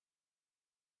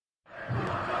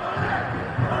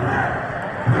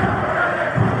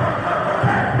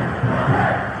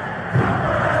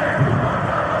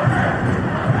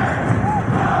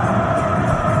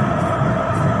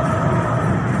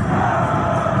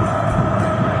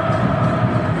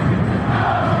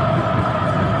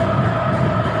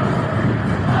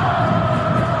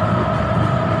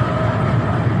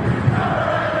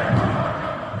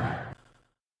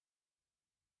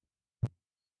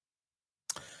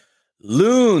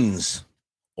Loons,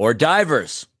 or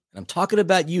divers, and I'm talking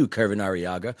about you, Kervin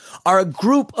Arriaga, are a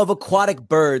group of aquatic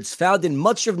birds found in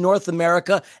much of North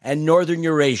America and northern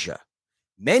Eurasia.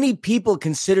 Many people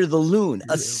consider the loon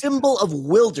a symbol of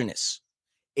wilderness.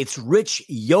 Its rich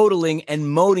yodeling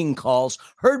and moaning calls,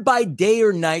 heard by day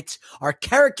or night, are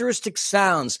characteristic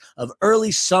sounds of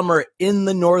early summer in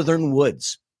the northern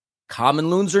woods.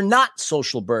 Common loons are not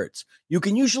social birds. You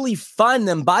can usually find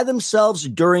them by themselves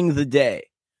during the day.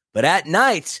 But at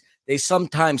night, they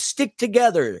sometimes stick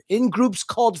together in groups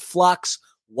called flocks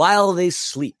while they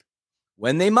sleep.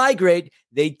 When they migrate,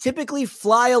 they typically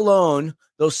fly alone,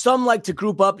 though some like to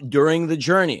group up during the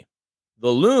journey.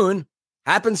 The loon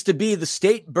happens to be the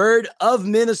state bird of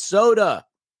Minnesota.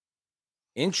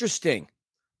 Interesting.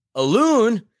 A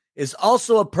loon is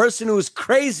also a person who is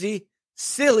crazy,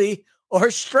 silly,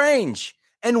 or strange.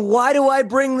 And why do I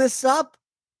bring this up?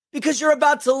 Because you're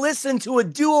about to listen to a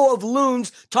duo of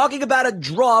loons talking about a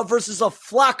draw versus a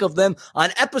flock of them on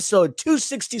episode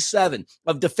 267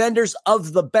 of Defenders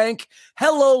of the Bank.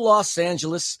 Hello, Los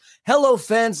Angeles. Hello,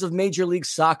 fans of Major League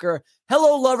Soccer.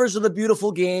 Hello, lovers of the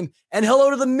beautiful game. And hello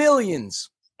to the millions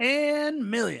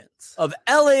and millions of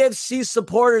LAFC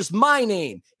supporters. My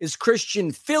name is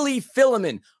Christian Philly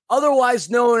Philemon, otherwise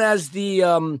known as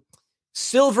the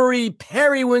silvery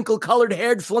periwinkle-colored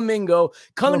haired flamingo,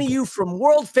 coming to you from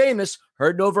world famous,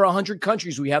 heard in over 100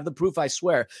 countries. We have the proof, I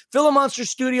swear. Philomonster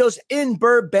Studios in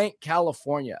Burbank,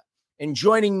 California. And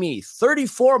joining me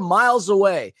 34 miles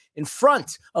away in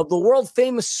front of the world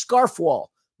famous scarf wall,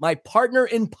 my partner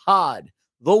in pod,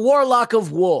 the warlock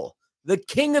of wool, the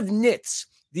king of knits,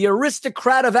 the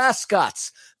aristocrat of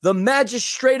ascots, the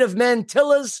magistrate of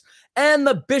mantillas, and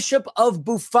the bishop of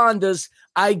bufandas.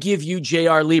 I give you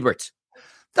J.R. Liebert.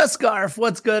 The scarf.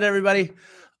 What's good, everybody?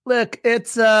 Look,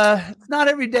 it's not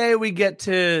every day we get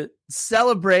to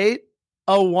celebrate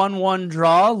a 1-1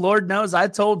 draw. Lord knows I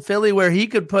told Philly where he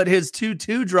could put his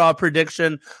 2-2 draw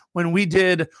prediction when we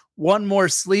did one more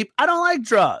sleep. I don't like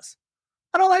draws.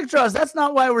 That's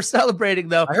not why we're celebrating,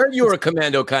 though. I heard you were a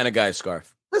commando kind of guy,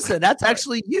 Scarf. Listen, that's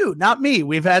actually you, not me.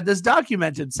 We've had this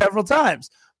documented several times.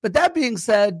 But that being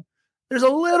said, there's a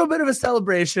little bit of a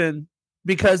celebration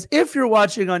because if you're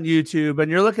watching on YouTube and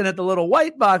you're looking at the little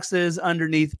white boxes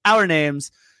underneath our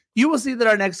names, you will see that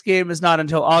our next game is not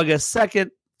until August 2nd,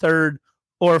 3rd,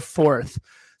 or 4th.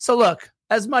 So look,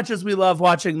 as much as we love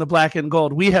watching the black and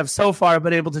gold, we have so far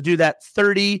been able to do that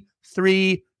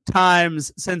 33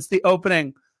 times since the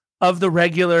opening of the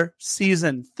regular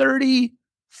season.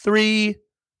 33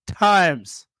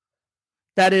 times.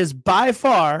 That is by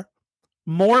far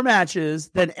more matches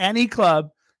than any club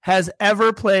has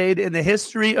ever played in the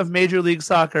history of Major League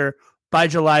Soccer by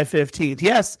July 15th.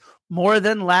 Yes, more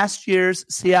than last year's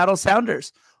Seattle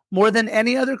Sounders. More than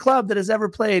any other club that has ever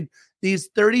played. These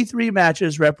 33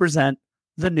 matches represent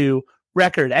the new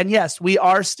record. And yes, we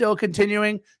are still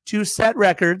continuing to set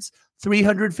records.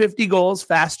 350 goals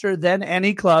faster than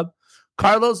any club.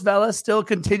 Carlos Vela still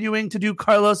continuing to do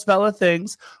Carlos Vela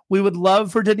things. We would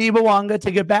love for Denis Bouanga to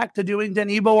get back to doing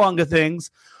Denis Bouanga things.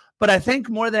 But I think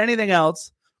more than anything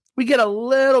else, we get a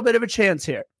little bit of a chance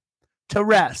here to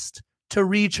rest, to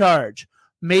recharge,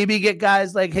 maybe get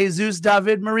guys like Jesus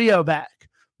David Murillo back,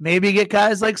 maybe get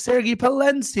guys like Sergi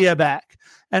Palencia back,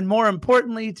 and more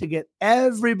importantly, to get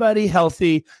everybody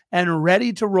healthy and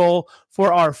ready to roll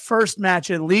for our first match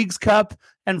in Leagues Cup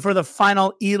and for the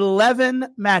final 11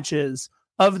 matches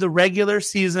of the regular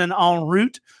season en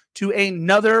route to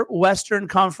another Western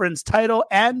Conference title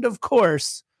and, of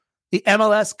course, the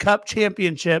MLS Cup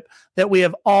Championship that we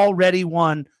have already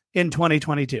won in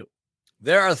 2022.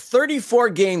 There are 34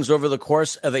 games over the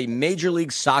course of a Major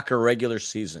League Soccer regular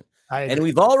season. And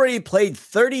we've already played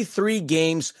 33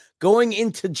 games going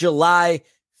into July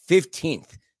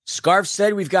 15th. Scarf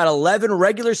said we've got 11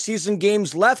 regular season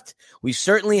games left. We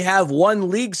certainly have one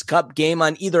Leagues Cup game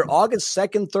on either August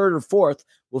 2nd, 3rd, or 4th.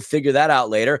 We'll figure that out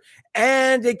later.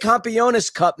 And a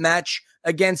Campeones Cup match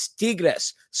against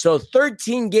Tigres. So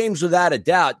 13 games without a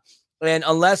doubt. And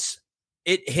unless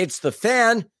it hits the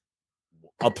fan,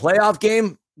 a playoff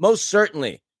game, most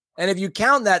certainly. And if you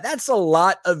count that, that's a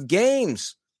lot of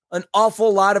games. An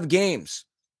awful lot of games.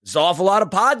 It's an awful lot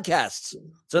of podcasts.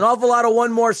 It's an awful lot of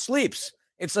one more sleeps.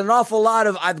 It's an awful lot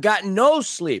of I've gotten no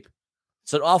sleep.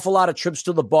 It's an awful lot of trips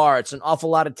to the bar. It's an awful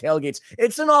lot of tailgates.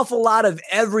 It's an awful lot of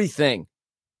everything.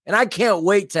 And I can't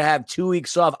wait to have 2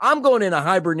 weeks off. I'm going in a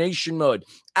hibernation mode.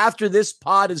 After this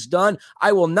pod is done,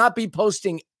 I will not be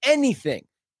posting anything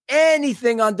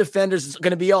on Defenders. It's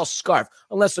going to be all Scarf,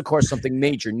 unless, of course, something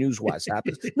major news-wise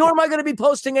happens. Nor am I going to be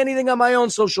posting anything on my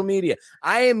own social media.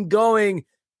 I am going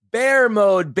Bear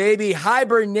mode, baby.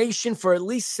 Hibernation for at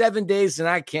least 7 days, and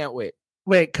I can't wait.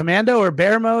 Wait, commando or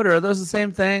bear mode, or are those the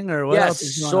same thing? Or what else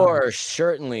is going on?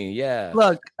 Certainly, yeah.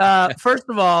 Look, first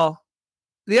of all,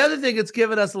 the other thing it's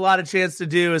given us a lot of chance to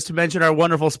do is to mention our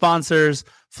wonderful sponsors,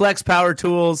 Flex Power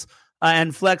Tools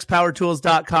and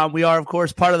flexpowertools.com. We are, of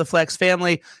course, part of the Flex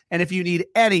family. And if you need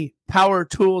any power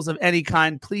tools of any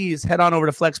kind, please head on over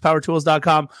to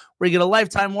flexpowertools.com, where you get a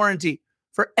lifetime warranty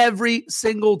for every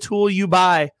single tool you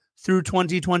buy through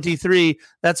 2023.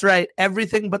 That's right.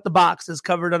 Everything but the box is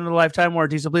covered under the lifetime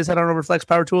warranty. So please head on over to Flex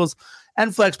Power Tools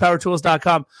and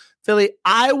flexpowertools.com. Philly,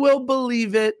 I will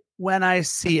believe it when I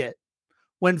see it.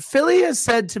 When Philly has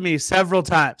said to me several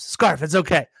times, Scarf, it's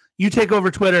okay. You take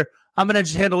over Twitter. I'm going to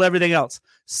just handle everything else.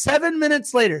 7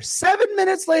 minutes later,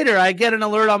 I get an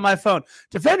alert on my phone.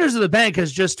 Defenders of the Bank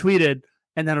has just tweeted,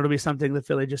 and then it'll be something that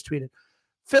Philly just tweeted.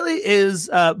 Philly is,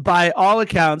 by all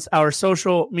accounts, our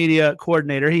social media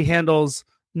coordinator. He handles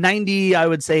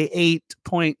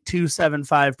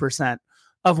 8.275%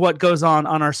 of what goes on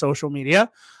our social media.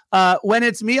 When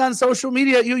it's me on social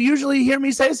media, you usually hear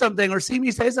me say something or see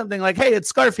me say something like, hey, it's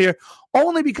Scarf here,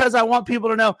 only because I want people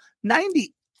to know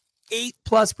 98+%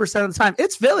 of the time,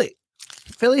 it's Philly.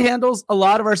 Philly handles a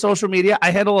lot of our social media.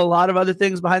 I handle a lot of other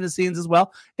things behind the scenes as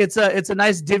well. It's a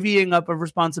nice divvying up of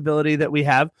responsibility that we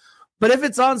have. But if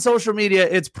it's on social media,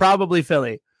 it's probably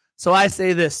Philly. So I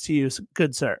say this to you,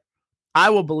 good sir. I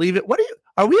will believe it.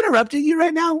 Are we interrupting you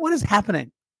right now? What is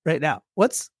happening right now?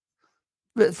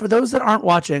 For those that aren't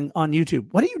watching on YouTube,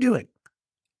 what are you doing?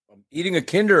 I'm eating a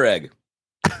Kinder Egg.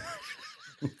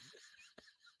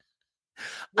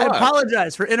 I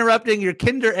apologize for interrupting your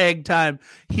Kinder Egg time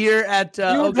here at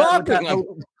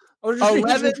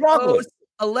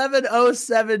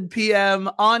 11:07 p.m.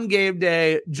 on game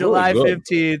day, July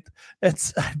 15th. I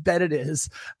bet it is.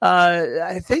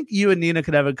 I think you and Nina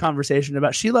could have a conversation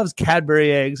about. She loves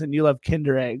Cadbury eggs and you love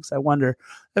Kinder eggs. I wonder.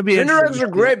 Kinder eggs are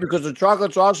great because the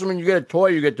chocolate's awesome and you get a toy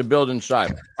you get to build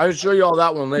inside. I'll show you all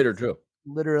that one later too.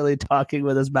 Literally talking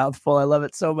with his mouth full. I love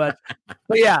it so much.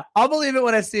 But yeah, I'll believe it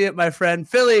when I see it, my friend.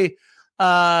 Philly,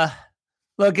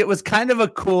 look, it was kind of a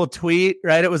cool tweet,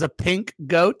 right? It was a pink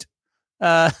goat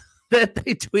that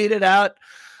they tweeted out.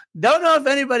 Don't know if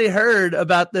anybody heard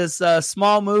about this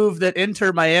small move that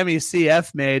Inter Miami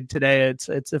CF made today.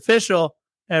 It's official,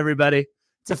 everybody.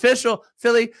 It's official.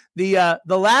 Philly, the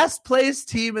last place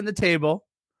team in the table,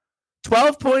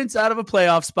 12 points out of a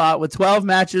playoff spot with 12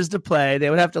 matches to play. They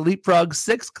would have to leapfrog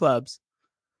 6 clubs.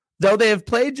 Though they have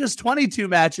played just 22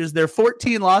 matches, their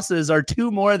 14 losses are 2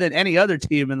 more than any other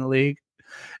team in the league.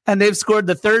 And they've scored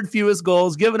the 3rd fewest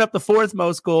goals, given up the 4th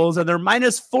most goals, and their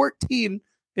minus 14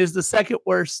 is the 2nd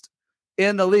worst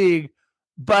in the league.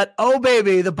 But, oh,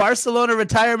 baby, the Barcelona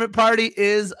retirement party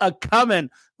is a-coming.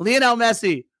 Lionel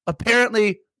Messi,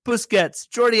 apparently Busquets,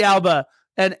 Jordi Alba,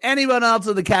 and anyone else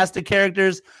in the cast of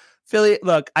characters. Philly,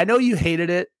 look, I know you hated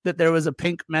it that there was a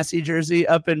pink Messi jersey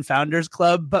up in Founders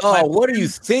Club, but what are you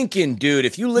thinking, dude?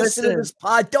 If you listen to this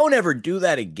pod, don't ever do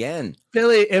that again.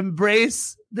 Philly,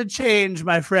 embrace the change,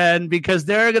 my friend, because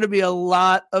there are going to be a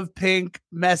lot of pink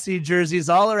Messi jerseys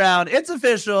all around. It's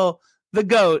official. The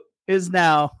GOAT is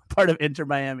now part of Inter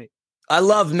Miami. I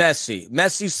love Messi.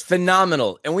 Messi's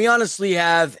phenomenal. And we honestly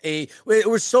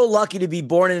we're so lucky to be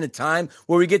born in a time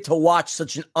where we get to watch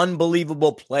such an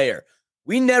unbelievable player.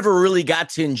 We never really got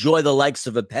to enjoy the likes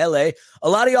of a Pele. A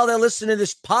lot of y'all that listen to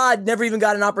this pod never even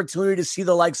got an opportunity to see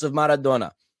the likes of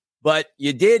Maradona. But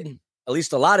you did, at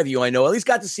least a lot of you I know, at least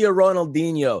got to see a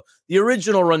Ronaldinho, the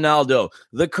original Ronaldo,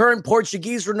 the current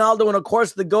Portuguese Ronaldo, and of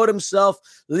course the GOAT himself,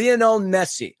 Lionel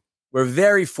Messi. We're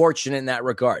very fortunate in that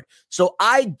regard. So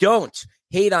I don't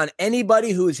hate on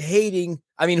anybody who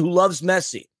loves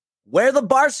Messi. Wear the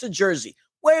Barca jersey.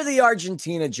 Wear the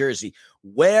Argentina jersey.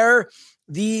 Wear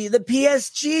the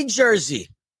PSG jersey.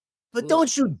 But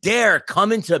don't you dare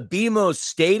come into BMO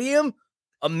Stadium,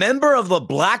 a member of the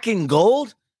black and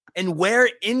gold, and wear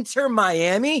Inter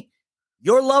Miami?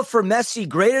 Your love for Messi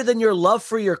greater than your love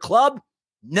for your club?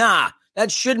 Nah,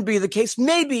 that shouldn't be the case.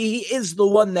 Maybe he is the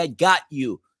one that got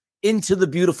you into the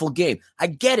beautiful game. I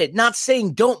get it. Not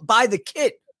saying don't buy the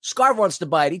kit. Scarf wants to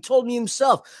buy it. He told me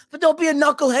himself. But don't be a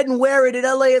knucklehead and wear it at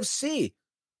LAFC.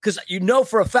 Because you know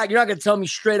for a fact, you're not going to tell me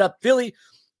straight up, Philly,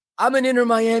 I'm an Inter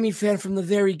Miami fan from the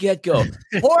very get-go.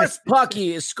 Horse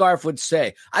pucky, as Scarf would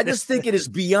say. I just think it is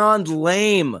beyond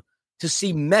lame to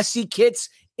see Messi kits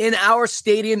in our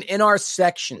stadium, in our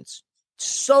sections.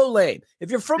 So lame. If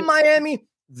you're from Miami,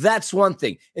 that's one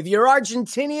thing. If you're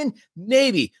Argentinian,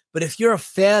 maybe. But if you're a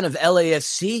fan of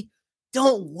LAFC,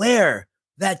 don't wear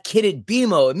that kit at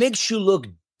BMO. It makes you look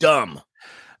dumb.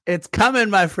 It's coming,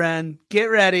 my friend. Get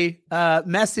ready.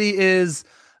 Messi is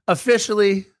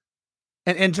officially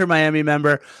an Inter Miami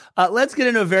member. Let's get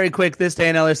into a very quick This Day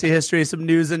in LAFC history, some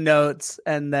news and notes,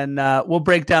 and then we'll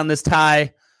break down this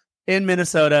tie in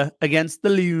Minnesota against the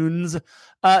Loons.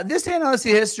 This Day in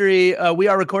LAFC history, we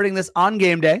are recording this on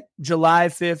game day, July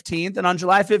 15th. And on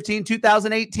July 15th,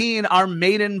 2018, our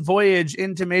maiden voyage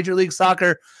into Major League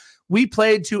Soccer, we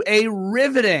played to a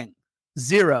riveting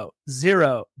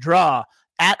 0-0 draw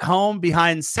at home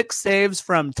behind 6 saves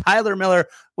from Tyler Miller,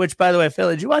 which, by the way,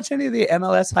 Phil, did you watch any of the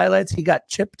MLS highlights? He got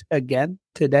chipped again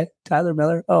today, Tyler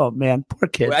Miller. Oh, man, poor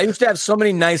kid. I used to have so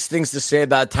many nice things to say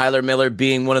about Tyler Miller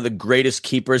being one of the greatest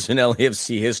keepers in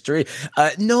LAFC history.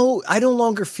 No, I no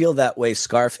longer feel that way,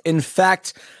 Scarf. In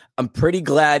fact, I'm pretty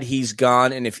glad he's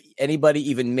gone, and if anybody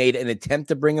even made an attempt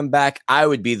to bring him back, I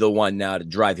would be the one now to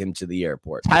drive him to the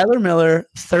airport. Tyler Miller,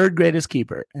 third greatest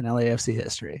keeper in LAFC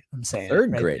history. I'm saying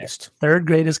third greatest. Third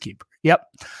greatest keeper. Yep.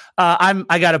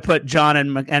 I got to put John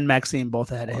and Maxime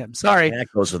both ahead of him. Sorry. That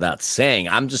goes without saying.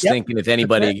 I'm just thinking if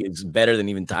anybody is better than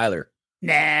even Tyler.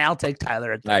 Nah, I'll take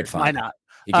Tyler at third. All right, fine. Why not?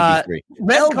 He can be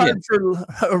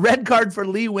A red card for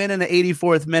Lee Win in the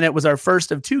 84th minute was our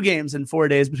first of 2 games in 4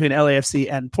 days between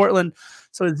LAFC and Portland.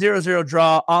 So a 0-0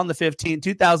 draw on the 15th,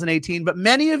 2018. But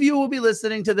many of you will be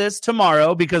listening to this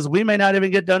tomorrow because we may not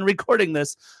even get done recording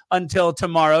this until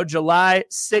tomorrow, July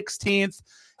 16th.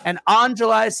 And on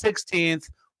July 16th,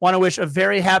 want to wish a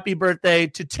very happy birthday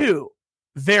to 2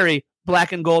 very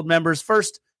black and gold members.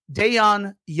 First,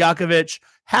 Dejan Jakovic.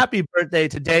 Happy birthday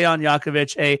to Dejan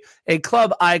Jakovic, a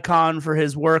club icon for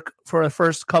his work for the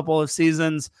first couple of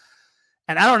seasons.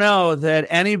 And I don't know that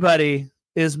anybody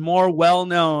is more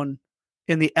well-known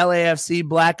in the LAFC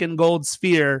black and gold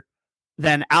sphere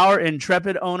than our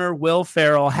intrepid owner, Will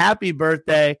Ferrell. Happy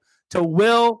birthday to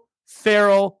Will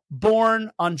Ferrell,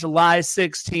 born on July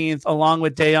 16th, along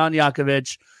with Dejan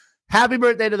Jakovic. Happy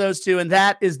birthday to those 2. And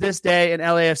that is This Day in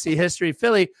LAFC history.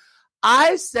 Philly,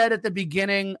 I said at the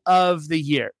beginning of the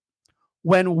year,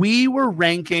 when we were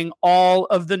ranking all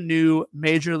of the new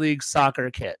Major League Soccer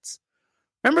kits,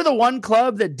 remember the one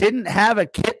club that didn't have a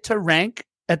kit to rank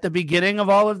at the beginning of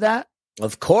all of that?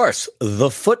 Of course,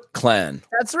 the Foot Clan.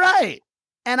 That's right.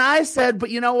 And I said, but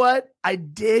you know what? I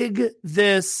dig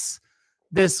this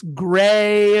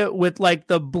gray with like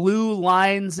the blue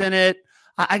lines in it.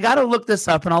 I got to look this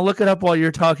up, and I'll look it up while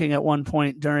you're talking at one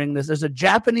point during this. There's a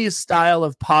Japanese style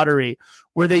of pottery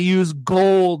where they use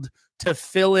gold to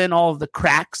fill in all of the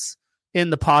cracks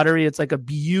in the pottery. It's like a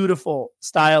beautiful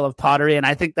style of pottery, and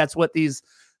I think that's what these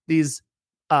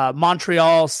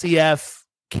Montreal CF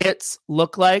kits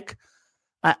look like.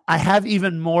 I have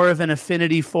even more of an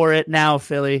affinity for it now,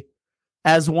 Philly,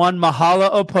 as one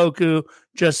Mahala Opoku,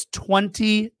 just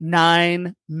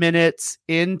 29 minutes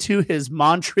into his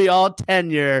Montreal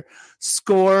tenure,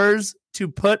 scores to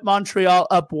put Montreal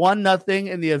up 1-0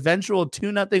 in the eventual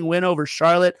 2-0 win over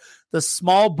Charlotte. The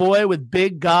small boy with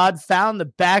big God found the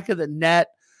back of the net.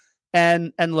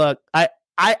 And look, I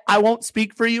won't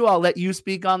speak for you. I'll let you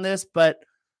speak on this, but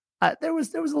there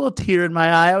was a little tear in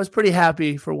my eye. I was pretty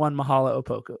happy for one Mahala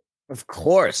Opoku. Of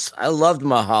course. I loved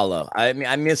Mahala. I mean,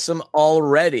 I miss him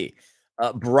already.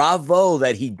 Bravo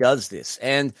that he does this.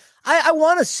 And I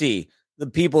want to see the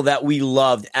people that we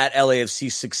loved at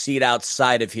LAFC succeed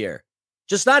outside of here.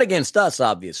 Just not against us,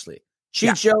 obviously.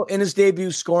 Chicho in his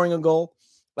debut scoring a goal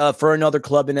for another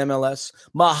club in MLS.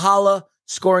 Mahala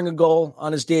scoring a goal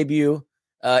on his debut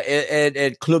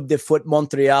at Club de Foot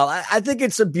Montreal. I think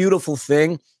it's a beautiful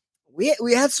thing. We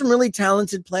had some really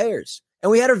talented players,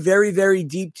 and we had a very, very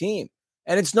deep team.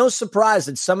 And it's no surprise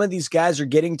that some of these guys are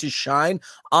getting to shine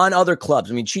on other clubs.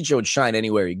 I mean, Chicho would shine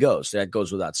anywhere he goes. That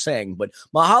goes without saying. But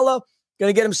Mahala going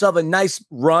to get himself a nice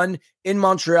run in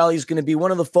Montreal. He's going to be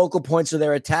one of the focal points of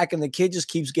their attack, and the kid just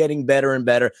keeps getting better and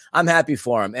better. I'm happy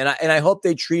for him, and I hope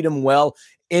they treat him well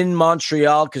in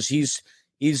Montreal because he's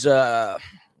a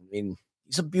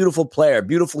beautiful player,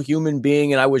 beautiful human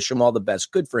being, and I wish him all the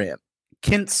best. Good for him.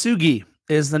 Kintsugi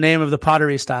is the name of the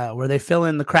pottery style where they fill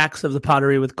in the cracks of the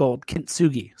pottery with gold.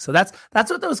 Kintsugi. So that's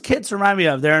what those kits remind me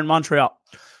of there in Montreal.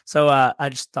 So I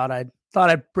just thought I'd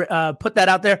put that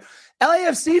out there.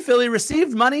 LAFC Philly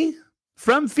received money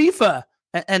from FIFA,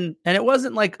 and it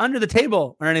wasn't like under the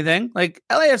table or anything. Like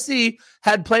LAFC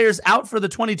had players out for the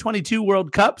 2022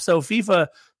 World Cup, so FIFA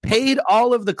paid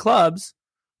all of the clubs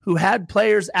who had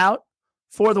players out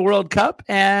for the World Cup,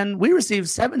 and we received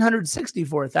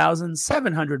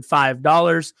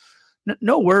 $764,705.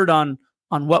 No word on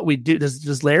what we do.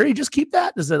 Does Larry just keep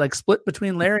that? Does it like split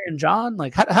between Larry and John?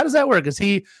 Like how does that work?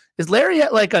 Is Larry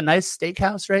at like a nice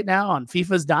steakhouse right now on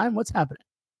FIFA's dime? What's happening?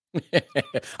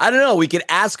 I don't know. We could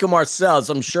ask him ourselves.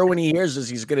 I'm sure when he hears this,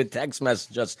 he's going to text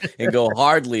message us and go,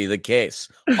 hardly the case.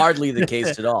 Hardly the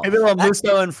case at all. Maybe a little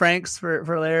Musso and Franks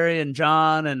for Larry and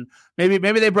John. And maybe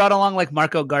they brought along like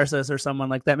Marco Garces or someone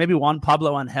like that. Maybe Juan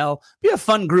Pablo Angel. Be a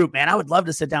fun group, man. I would love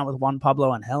to sit down with Juan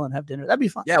Pablo Angel and have dinner. That'd be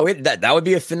fun. Yeah, that would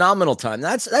be a phenomenal time.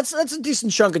 That's a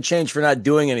decent chunk of change for not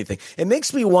doing anything. It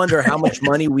makes me wonder how much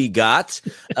money we got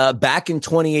back in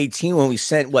 2018 when we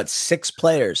sent 6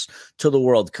 players to the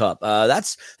World Cup.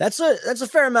 That's a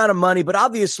fair amount of money, but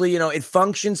obviously, it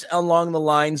functions along the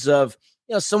lines of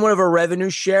somewhat of a revenue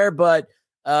share, but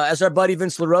as our buddy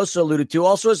Vince LaRosa alluded to,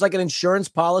 also as like an insurance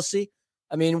policy.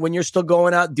 I mean, when you're still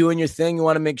going out doing your thing, you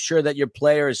want to make sure that your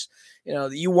players,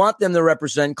 you want them to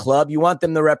represent club, you want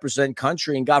them to represent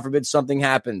country, and God forbid something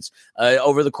happens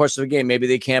over the course of a game. Maybe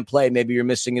they can't play. Maybe you're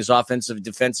missing his offensive,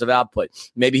 defensive output.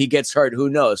 Maybe he gets hurt. Who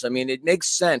knows? I mean, it makes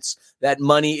sense that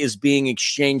money is being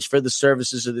exchanged for the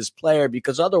services of this player,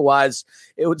 because otherwise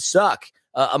it would suck.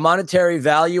 A monetary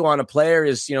value on a player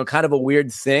is, kind of a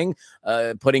weird thing.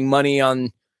 Putting money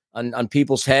on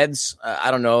people's heads.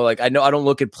 I don't know. Like, I don't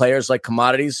look at players like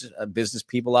commodities. Business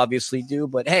people obviously do,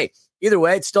 but hey, either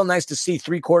way, it's still nice to see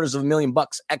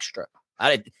 $750,000 extra.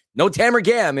 No Tamer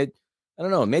Gam. I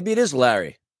don't know. Maybe it is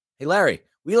Larry. Hey, Larry,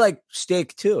 we like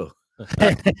steak too.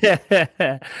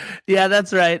 Yeah,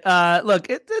 that's right. Look,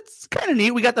 it's kind of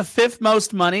neat. We got the 5th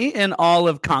most money in all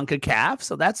of CONCACAF,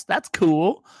 so that's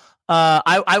cool.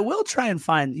 I will try and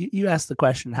find. You asked the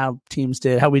question how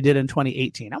we did in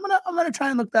 2018. I'm gonna try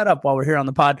and look that up while we're here on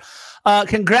the pod.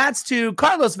 Congrats to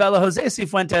Carlos Vela, Jose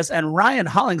Cifuentes, and Ryan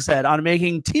Hollingshead on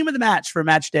making team of the match for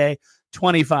match day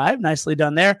 25. Nicely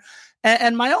done there.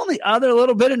 And my only other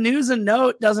little bit of news and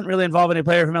note doesn't really involve any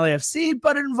player from LAFC,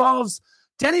 but it involves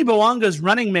Denny Bouanga's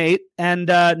running mate. And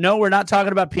no, we're not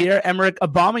talking about Pierre-Emerick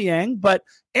Aubameyang, but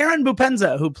Aaron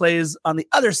Bupenza, who plays on the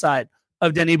other side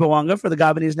of Denny Bouanga for the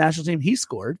Gabonese national team. He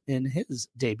scored in his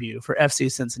debut for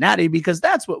FC Cincinnati, because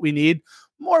that's what we need.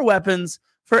 More weapons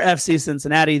for FC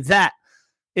Cincinnati. That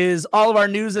is all of our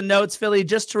news and notes, Philly.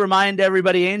 Just to remind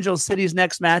everybody, Angel City's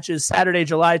next match is Saturday,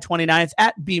 July 29th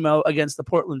at BMO against the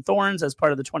Portland Thorns as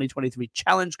part of the 2023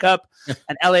 Challenge Cup.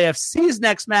 And LAFC's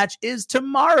next match is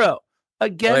tomorrow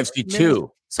against LAFC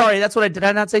 2. Sorry, that's what did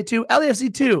I not say 2?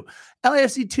 LAFC 2.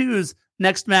 LAFC 2's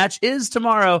next match is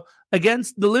tomorrow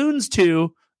against the Loons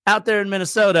 2 out there in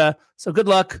Minnesota. So good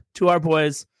luck to our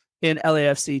boys in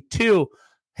LAFC 2.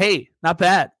 Hey, not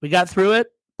bad. We got through it.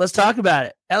 Let's talk about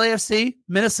it. LAFC,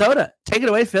 Minnesota. Take it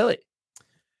away, Philly.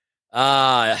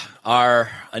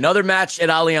 Another match at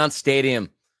Allianz Stadium,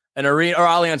 an arena, or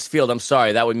Allianz Field. I'm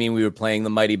sorry. That would mean we were playing the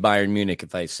mighty Bayern Munich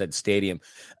if I said stadium.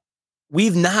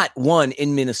 We've not won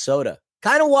in Minnesota.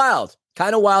 Kind of wild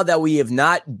that we have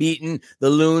not beaten the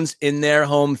Loons in their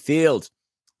home field.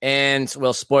 And,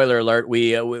 well, spoiler alert,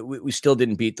 we still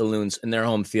didn't beat the Loons in their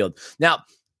home field. Now,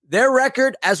 their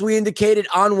record, as we indicated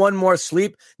on One More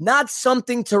Sleep, not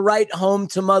something to write home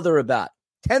to mother about.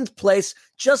 10th place,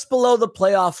 just below the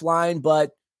playoff line, but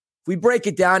if we break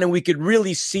it down and we could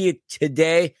really see it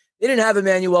today, they didn't have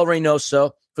Emmanuel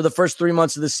Reynoso for the first 3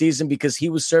 months of the season because he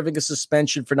was serving a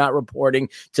suspension for not reporting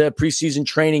to preseason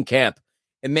training camp.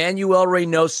 Emmanuel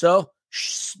Reynoso,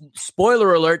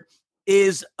 spoiler alert,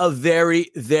 is a very,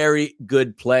 very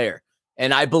good player.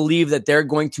 And I believe that they're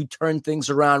going to turn things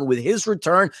around with his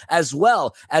return, as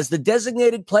well as the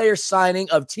designated player signing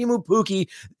of Teemu Pukki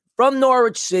from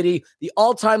Norwich City, the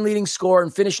all-time leading scorer in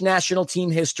Finnish national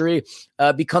team history,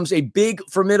 becomes a big,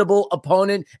 formidable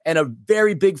opponent and a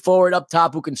very big forward up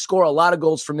top who can score a lot of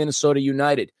goals for Minnesota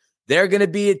United. They're going to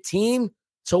be a team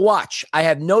to watch. I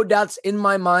have no doubts in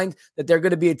my mind that they're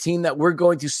going to be a team that we're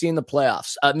going to see in the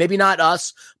playoffs. Maybe not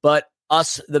us, but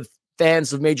us, the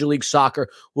fans of Major League Soccer,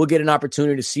 will get an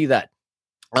opportunity to see that.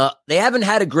 They haven't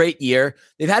had a great year.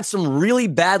 They've had some really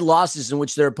bad losses in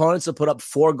which their opponents have put up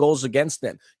 4 goals against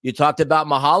them. You talked about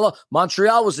Mahala.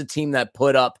 Montreal was a team that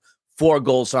put up 4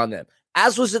 goals on them,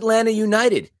 as was Atlanta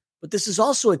United. But this is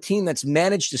also a team that's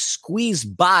managed to squeeze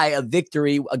by a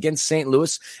victory against St.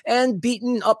 Louis and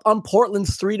beaten up on Portland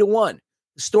 3-1.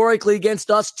 Historically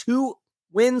against us, 2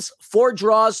 wins, 4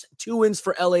 draws, 2 wins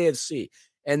for LAFC.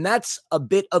 And that's a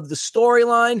bit of the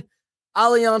storyline.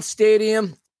 Allianz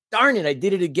Stadium. Darn it, I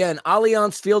did it again.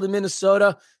 Allianz Field in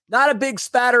Minnesota. Not a big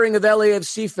spattering of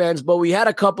LAFC fans, but we had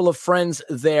a couple of friends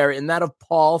there, and that of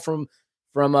Paul from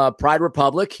Pride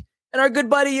Republic. And our good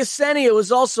buddy Yesenia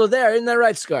was also there. Isn't that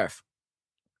right, Scarf?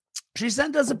 She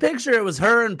sent us a picture. It was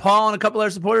her and Paul and a couple of our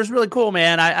supporters. Really cool,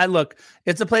 man. I look,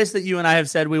 it's a place that you and I have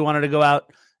said we wanted to go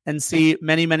out and see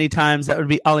many, many times. That would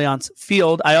be Allianz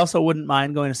Field. I also wouldn't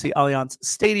mind going to see Allianz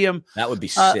Stadium. That would be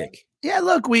sick. Yeah,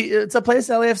 look, it's a place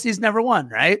LAFC's never won,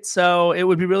 right? So it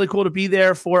would be really cool to be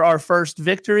there for our first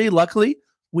victory. Luckily,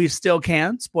 we still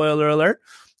can. Spoiler alert.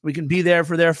 We can be there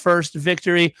for their first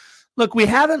victory. Look, we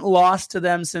haven't lost to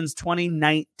them since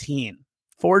 2019.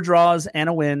 4 draws and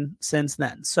a win since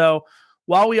then. So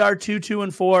while we are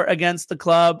 2-2-4 against the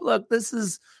club, look,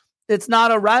 it's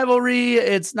not a rivalry.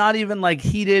 It's not even like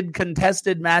heated,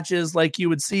 contested matches like you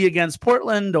would see against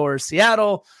Portland or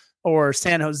Seattle or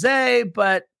San Jose,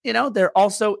 but they're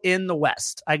also in the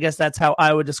West. I guess that's how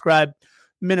I would describe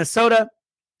Minnesota.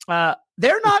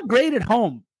 They're not great at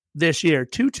home this year,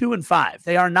 2-2-5.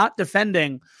 They are not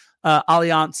defending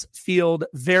Allianz Field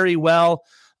very well.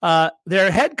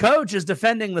 Their head coach is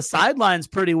defending the sidelines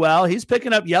pretty well. He's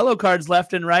picking up yellow cards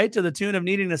left and right to the tune of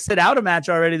needing to sit out a match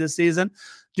already this season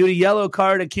due to yellow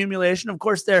card accumulation. Of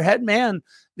course, their head man,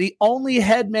 the only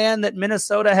head man that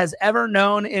Minnesota has ever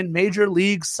known in Major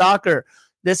League Soccer.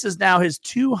 This is now his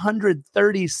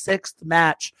 236th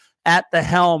match at the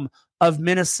helm of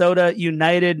Minnesota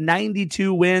United.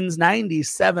 92 wins,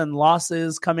 97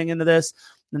 losses coming into this,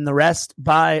 and the rest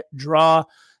by draw.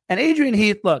 And Adrian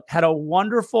Heath, look, had a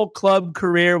wonderful club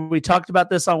career. We talked about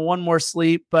this on One More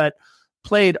Sleep, but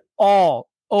played all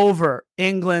over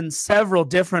England, several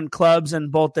different clubs in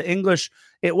both the English.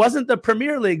 It wasn't the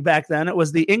Premier League back then. It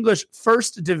was the English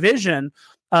First Division,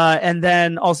 and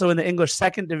then also in the English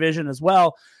Second Division as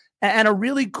well. And a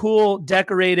really cool,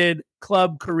 decorated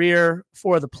club career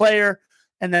for the player.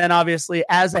 And then obviously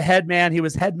as a head man, he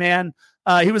was head man.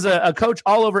 He was a coach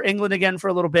all over England again for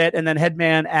a little bit, and then head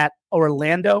man at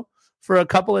Orlando for a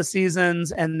couple of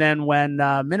seasons. And then when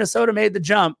Minnesota made the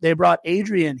jump, they brought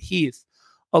Adrian Heath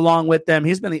along with them.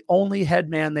 He's been the only head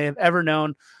man they have ever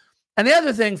known. And the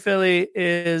other thing, Philly,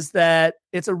 is that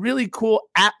it's a really cool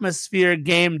atmosphere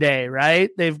game day, right?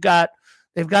 They've got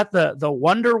the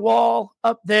Wonder Wall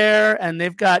up there, and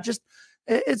they've got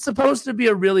it's supposed to be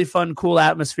a really fun, cool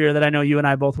atmosphere that I know you and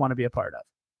I both want to be a part of.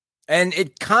 And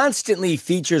it constantly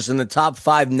features in the top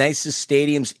 5 nicest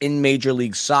stadiums in Major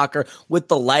League Soccer with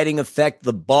the lighting effect,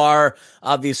 the bar,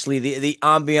 obviously the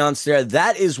ambiance there.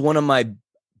 That is one of my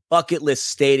bucket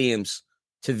list stadiums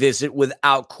to visit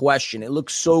without question. It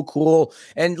looks so cool.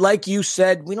 And like you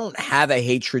said, we don't have a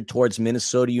hatred towards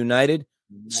Minnesota United.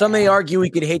 Some may argue we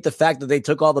could hate the fact that they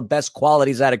took all the best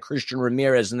qualities out of Christian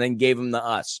Ramirez and then gave them to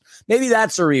us. Maybe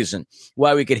that's a reason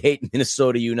why we could hate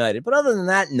Minnesota United. But other than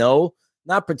that, no,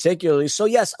 not particularly. So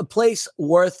yes, a place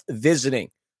worth visiting,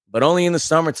 but only in the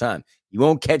summertime. You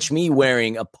won't catch me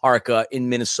wearing a parka in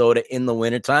Minnesota in the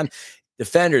wintertime.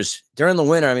 Defenders, during the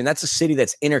winter, I mean, that's a city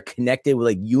that's interconnected with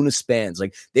like unispans.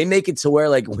 Like they make it to where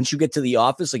like once you get to the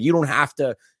office, like you don't have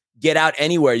to get out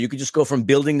anywhere. You could just go from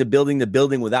building to building to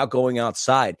building without going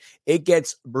outside. It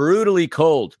gets brutally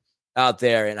cold out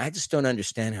there, and I just don't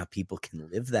understand how people can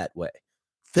live that way.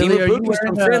 Philly, Stipe Biuk is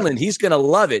from Finland. He's going to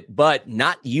love it, but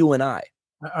not you and I.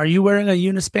 Are you wearing a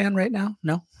unispan right now?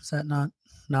 No? Is that not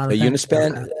a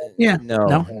unispan? Yeah.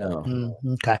 No.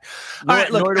 Okay. All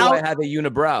right, look, nor do I have a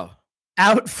unibrow.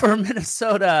 Out for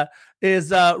Minnesota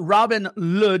is Robin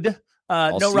Lod.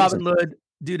 No Robin Lod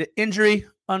due to injury,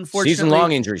 unfortunately.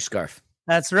 Season-long injury, Scarf.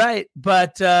 That's right.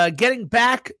 But getting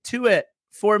back to it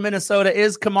for Minnesota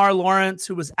is Kamar Lawrence,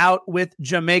 who was out with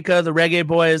Jamaica, the Reggae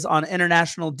Boys, on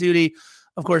international duty.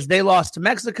 Of course, they lost to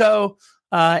Mexico,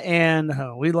 and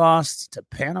we lost to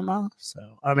Panama.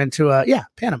 So I'm into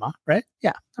Panama, right?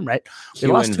 Yeah, I'm right. We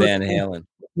lost to Van Halen.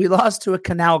 We lost to a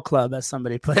canal club, as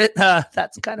somebody put it.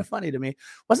 That's kind of funny to me.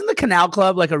 Wasn't the Canal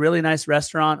Club like a really nice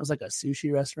restaurant? It was like a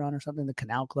sushi restaurant or something, the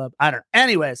Canal Club. I don't know.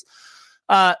 Anyways,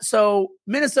 so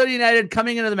Minnesota United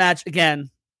coming into the match,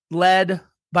 again, led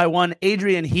by one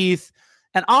Adrian Heath.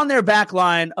 And on their back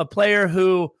line, a player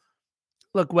who,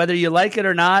 look, whether you like it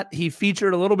or not, he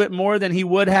featured a little bit more than he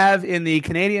would have in the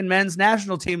Canadian men's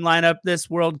national team lineup this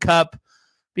World Cup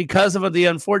because of the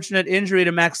unfortunate injury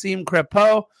to Maxime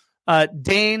Crepeau.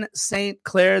 Dane St.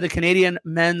 Clair, the Canadian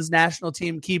men's national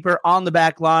team keeper, on the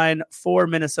back line for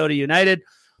Minnesota United.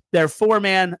 Their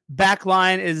 4-man back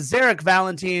line is Zarek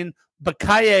Valentin,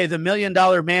 Bakaye, the $1 million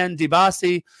man,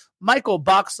 Dibasi, Michael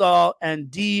Boxall, and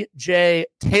DJ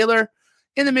Taylor.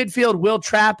 In the midfield, Will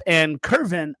Trapp and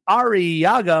Kervin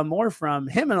Arriaga. More from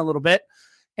him in a little bit.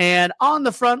 And on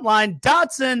the front line,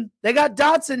 Dotson. They got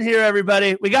Dotson here,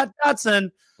 everybody. We got Dotson.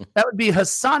 That would be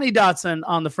Hassani Dotson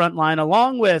on the front line,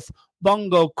 along with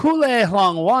Bongo Kule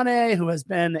Hlongwane, who has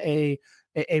been a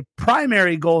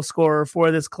primary goal scorer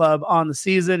for this club on the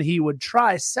season. He would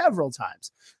try several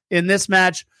times in this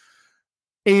match.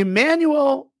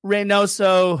 Emmanuel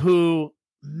Reynoso, who,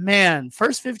 man,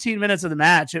 first 15 minutes of the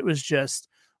match, it was just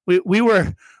we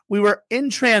were in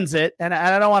transit, and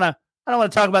I don't want to I don't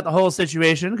want to talk about the whole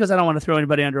situation because I don't want to throw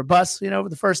anybody under a bus. For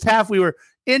the first half, we were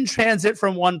in transit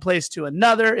from one place to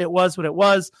another. It was what it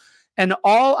was. And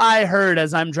all I heard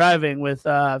as I'm driving with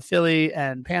Philly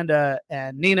and Panda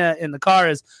and Nina in the car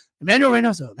is Emmanuel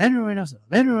Reynoso, Emmanuel Reynoso,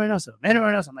 Emmanuel Reynoso, Emmanuel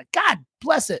Reynoso. I'm like, God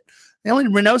bless it. The only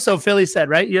Reynoso Philly said,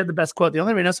 right? You had the best quote. The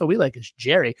only Reynoso we like is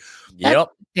Jerry. Yep.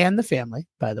 And the family,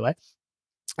 by the way.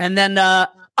 And then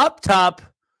up top,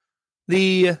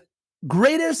 the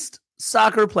greatest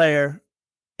soccer player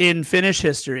in Finnish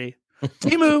history,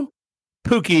 Teemu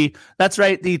Pukki. That's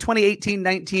right. The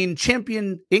 2018-19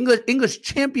 champion English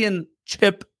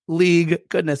Championship League.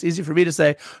 Goodness, easy for me to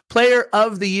say. Player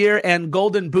of the year and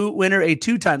Golden Boot winner, a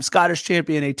 2-time Scottish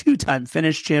champion, a 2-time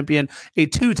Finnish champion, a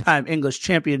 2-time English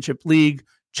Championship League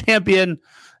champion,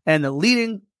 and the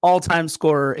leading all-time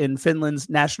scorer in Finland's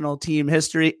national team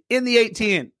history in the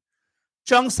 18.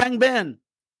 Jung Sang-bin,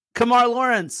 Kamar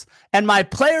Lawrence, and my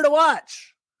player to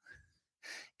watch.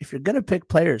 If you're going to pick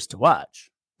players to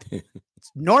watch,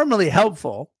 it's normally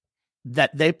helpful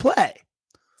that they play.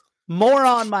 More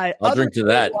on my I'll other drink to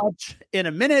that watch in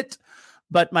a minute,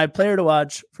 but my player to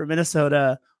watch for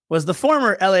Minnesota was the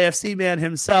former LAFC man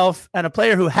himself and a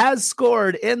player who has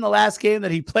scored in the last game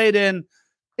that he played in,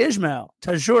 Ismail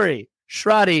Tajuri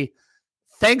Shradi.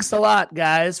 Thanks a lot,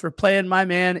 guys, for playing my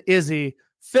man Izzy.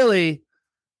 Philly,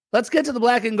 let's get to the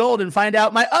black and gold and find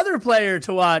out my other player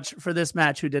to watch for this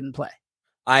match who didn't play.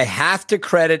 I have to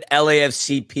credit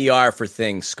LAFC PR for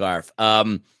things, Scarf.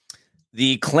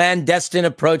 The clandestine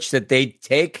approach that they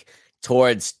take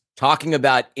towards talking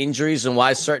about injuries and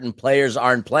why certain players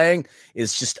aren't playing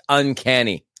is just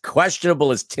uncanny.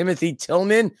 Questionable is Timothy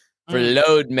Tillman for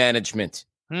load management.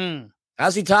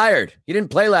 How's he tired? He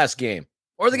didn't play last game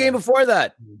or the game before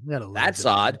that. That's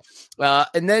odd.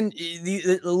 And then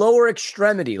the lower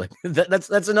extremity, like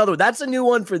that's another one. That's a new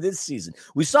one for this season.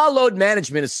 We saw load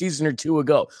management a season or two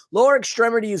ago. Lower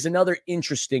extremity is another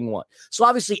interesting one. So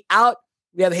obviously out,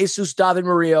 we have Jesus David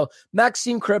Murillo,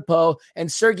 Maxime Crepeau, and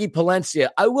Sergi Palencia.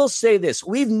 I will say this.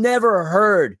 We've never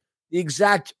heard the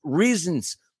exact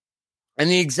reasons and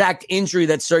the exact injury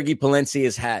that Sergi Palencia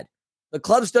has had. The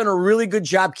club's done a really good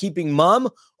job keeping mum,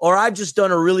 or I've just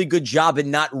done a really good job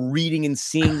in not reading and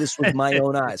seeing this with my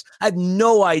own eyes. I have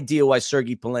no idea why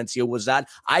Sergi Palencia was that.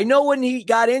 I know when he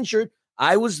got injured,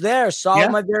 I was there, saw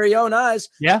with my very own eyes.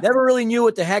 Never really knew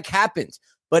what the heck happened.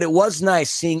 But it was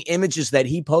nice seeing images that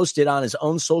he posted on his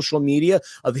own social media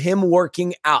of him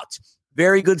working out.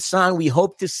 Very good sign. We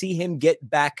hope to see him get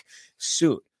back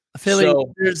soon. Philly,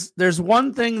 there's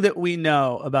one thing that we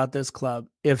know about this club.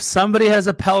 If somebody has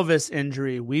a pelvis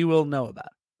injury, we will know about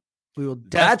it. We will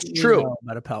definitely know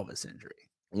about a pelvis injury.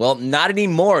 Well, not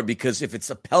anymore, because if it's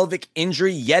a pelvic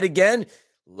injury yet again,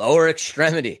 lower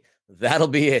extremity. That'll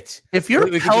be it. If your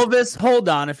pelvis, hold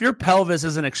on. If your pelvis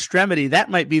is an extremity, that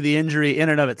might be the injury in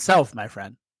and of itself, my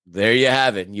friend. There you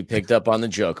have it. You picked up on the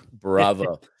joke.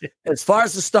 Bravo. As far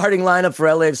as the starting lineup for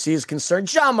LAFC is concerned,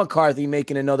 John McCarthy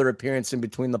making another appearance in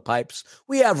between the pipes.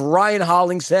 We have Ryan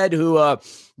Hollingshead, who,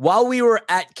 while we were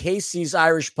at Casey's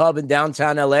Irish Pub in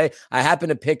downtown LA, I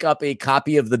happened to pick up a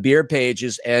copy of the beer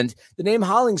pages, and the name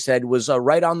Hollingshead was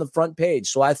right on the front page.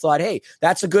 So I thought, hey,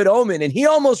 that's a good omen. And he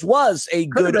almost was a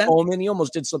good omen. He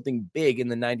almost did something big in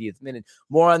the 90th minute.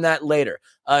 More on that later.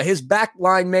 His back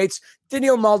line mates,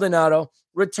 Daniel Maldonado,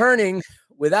 returning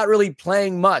without really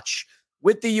playing much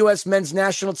with the U.S. men's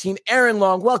national team, Aaron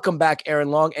Long. Welcome back,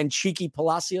 Aaron Long and Cheeky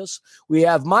Palacios. We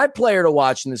have my player to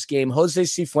watch in this game, Jose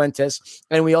Cifuentes,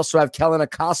 and we also have Kellen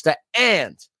Acosta,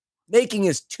 and making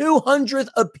his 200th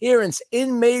appearance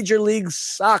in Major League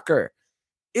Soccer,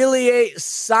 Ilie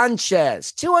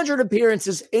Sanchez. 200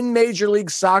 appearances in Major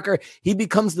League Soccer. He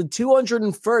becomes the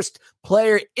 201st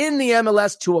player in the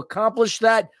MLS to accomplish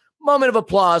that. Moment of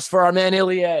applause for our man,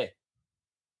 Ilie.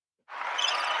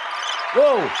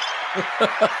 Whoa.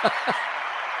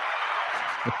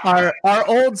 Our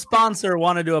old sponsor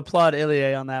wanted to applaud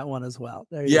Ilie on that one as well.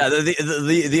 There you go.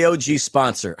 The OG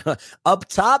sponsor. Up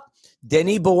top,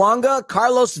 Denis Bouanga,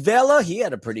 Carlos Vela. He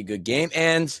had a pretty good game,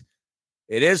 and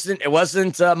it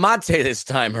wasn't Mate this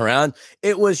time around.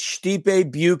 It was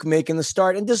Stipe Biuk making the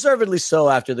start, and deservedly so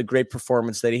after the great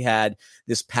performance that he had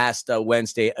this past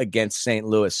Wednesday against St.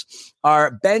 Louis.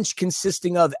 Our bench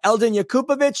consisting of Eldon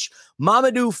Jakubovic,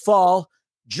 Mamadou Fall,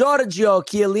 Giorgio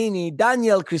Chiellini,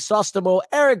 Daniel Crisostomo,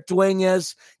 Eric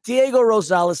Dueñas, Diego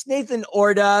Rosales, Nathan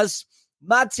Ordaz,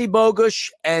 Matsi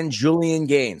Bogush, and Julian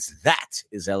Gaines. That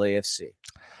is LAFC.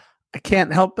 I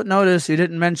can't help but notice you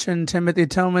didn't mention Timothy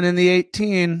Tillman in the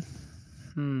 18.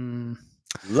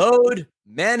 Load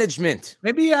Management.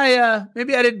 Maybe I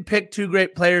didn't pick two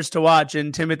great players to watch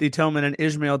in Timothy Tillman and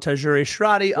Ismail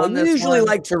Tajuri-Shradi on this. You usually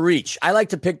like to reach. I like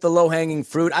to pick the low-hanging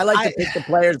fruit. I like to pick the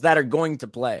players that are going to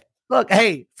play. Look,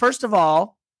 hey, first of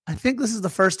all, I think this is the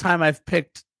first time I've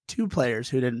picked two players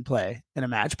who didn't play in a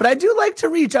match, but I do like to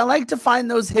reach. I like to find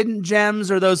those hidden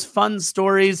gems or those fun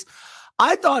stories.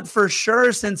 I thought for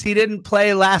sure, since he didn't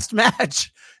play last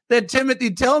match, that Timothy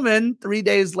Tillman, 3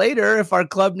 days later, if our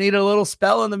club needed a little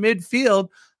spell in the midfield,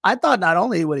 I thought not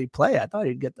only would he play, I thought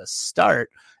he'd get the start.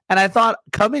 And I thought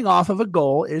coming off of a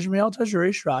goal, Ismail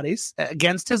Tajuri-Shradi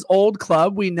against his old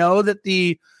club, we know that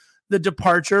the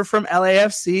departure from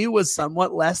LAFC was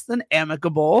somewhat less than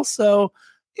amicable. So,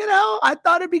 I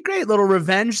thought it'd be great. Little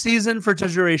revenge season for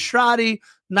Tajuri-Shradi,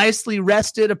 nicely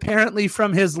rested apparently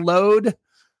from his load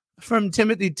from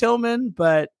Timothy Tillman,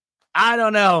 but I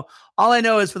don't know. All I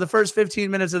know is for the first 15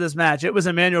 minutes of this match, it was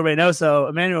Emmanuel Reynoso,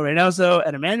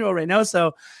 and Emmanuel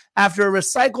Reynoso, after a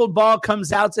recycled ball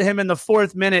comes out to him in the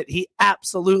 4th minute, he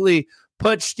absolutely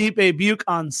put Stipe Biuk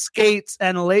on skates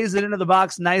and lays it into the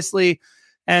box nicely.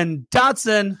 And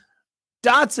Dotson,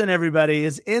 everybody,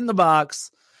 is in the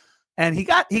box, and he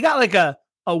got like a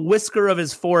whisker of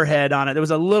his forehead on it. There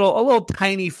was a little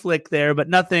tiny flick there, but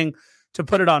nothing to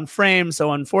put it on frame.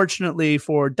 So unfortunately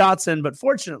for Dotson, but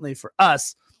fortunately for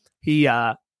us, he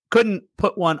couldn't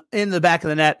put one in the back of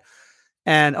the net.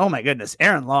 And oh my goodness,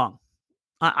 Aaron Long.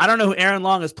 I don't know who Aaron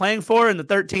Long is playing for in the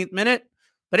 13th minute,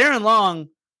 but Aaron Long,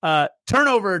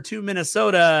 turnover to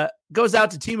Minnesota, goes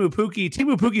out to Teemu Pukki.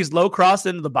 Teemu Pukki's low cross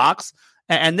into the box.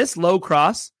 And this low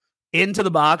cross into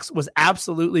the box was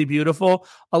absolutely beautiful.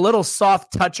 A little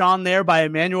soft touch on there by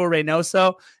Emmanuel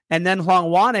Reynoso. And then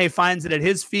Hlongwane finds it at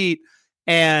his feet.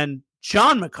 And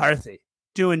John McCarthy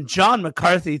doing John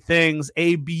McCarthy things,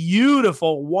 a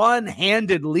beautiful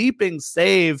one-handed leaping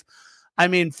save. I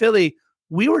mean, Philly,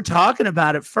 we were talking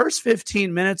about it. First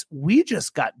 15 minutes, we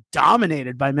just got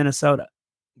dominated by Minnesota.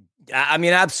 I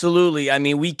mean, absolutely. I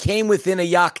mean, we came within a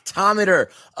yachtometer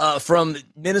from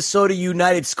Minnesota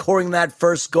United scoring that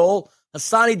first goal.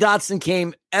 Hassani Dotson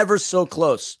came ever so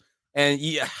close. And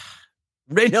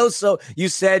Reynoso, you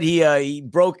said he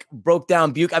broke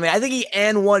down Biuk. I mean, I think he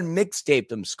and one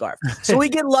mixtaped him, Scarf. So we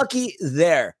get lucky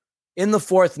there in the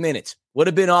 4th minute. Would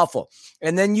have been awful.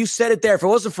 And then you said it there. If it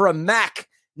wasn't for a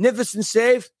magnificent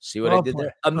save, see what I did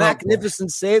there? A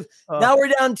magnificent save. Now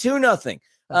we're down 2-0.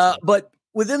 But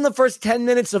within the first 10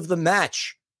 minutes of the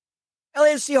match,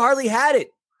 LAFC hardly had it.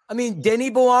 I mean,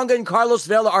 Denis Bouanga and Carlos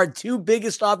Vela, our two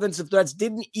biggest offensive threats,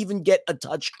 didn't even get a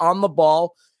touch on the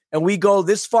ball. And we go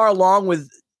this far along with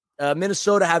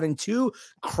Minnesota having two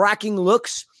cracking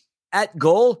looks at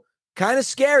goal. Kind of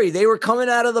scary. They were coming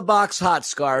out of the box hot,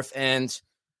 Scarf, and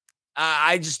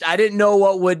I didn't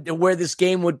know where this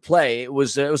game would play. It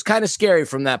was kind of scary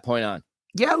from that point on.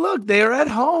 Yeah, look, they are at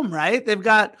home, right? They've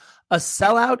got a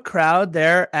sellout crowd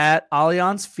there at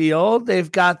Allianz Field.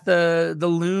 They've got the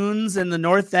Loons in the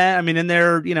north end. I mean, in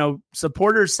their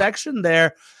supporters section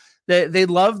there. They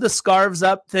love the scarves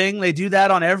up thing. They do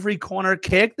that on every corner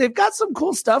kick. They've got some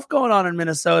cool stuff going on in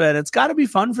Minnesota, and it's got to be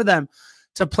fun for them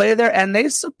to play there. And they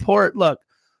support, look,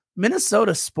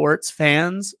 Minnesota sports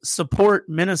fans support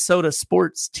Minnesota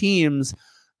sports teams.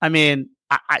 I mean,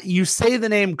 you say the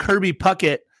name Kirby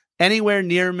Puckett anywhere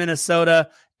near Minnesota,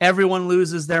 everyone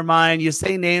loses their mind. You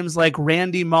say names like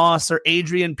Randy Moss or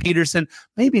Adrian Peterson,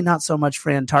 maybe not so much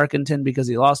Fran Tarkenton because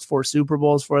he lost 4 Super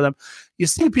Bowls for them. You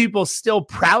see people still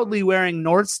proudly wearing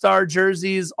North Star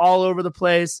jerseys all over the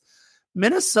place.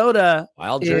 Minnesota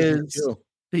Wild jerseys too.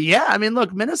 Yeah, I mean,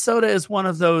 look, Minnesota is one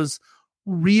of those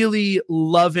really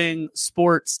loving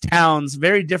sports towns,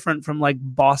 very different from like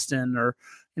Boston or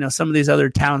some of these other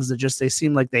towns that they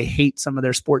seem like they hate some of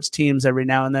their sports teams every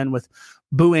now and then with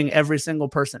booing every single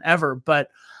person ever. But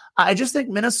I just think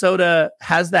Minnesota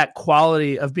has that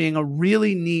quality of being a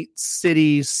really neat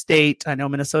city, state. I know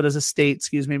Minnesota's a state,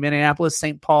 Minneapolis,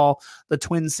 St. Paul, the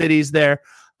Twin Cities there,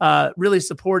 really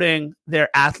supporting their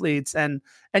athletes. And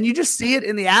you just see it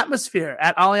in the atmosphere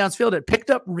at Allianz Field. It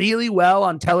picked up really well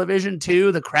on television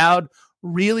too. The crowd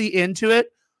really into it.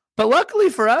 But luckily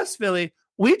for us, Philly,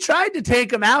 we tried to take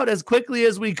them out as quickly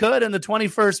as we could in the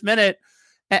 21st minute.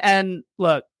 And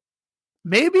look,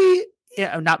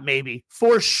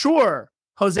 for sure,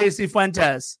 Jose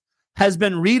Cifuentes has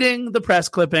been reading the press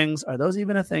clippings. Are those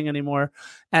even a thing anymore?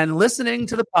 And listening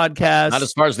to the podcast. Not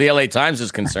as far as the LA Times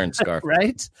is concerned, Scarf.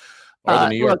 Right? Or the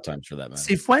New York Times, for that matter.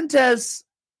 Cifuentes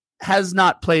has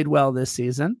not played well this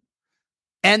season.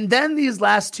 And then these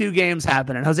last 2 games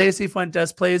happen, and Jose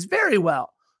Cifuentes plays very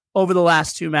well over the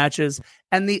last 2 matches.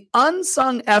 And the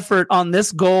unsung effort on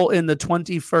this goal in the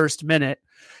 21st minute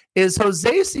is Jose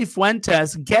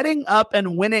Cifuentes getting up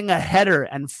and winning a header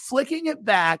and flicking it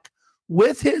back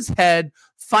with his head,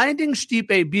 finding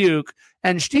Stipe Biuk,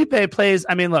 and Stipe plays,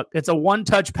 I mean, look, it's a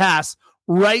one-touch pass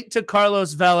right to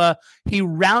Carlos Vela. He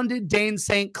rounded Dane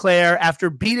St. Clair after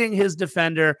beating his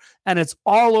defender, and it's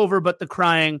all over but the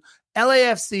crying.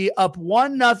 LAFC up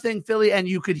 1-0 Philly, and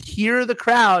you could hear the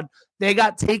crowd. They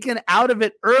got taken out of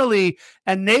it early,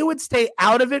 and they would stay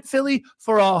out of it, Philly,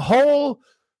 for a whole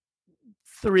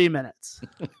 3 minutes.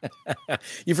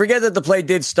 You forget that the play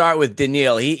did start with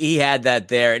Daniil. He had that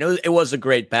there, and it was a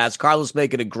great pass. Carlos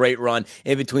making a great run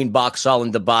in between Boxall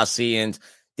and Dabasi, and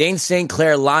Dane St.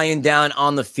 Clair lying down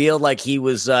on the field like he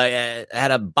was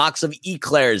had a box of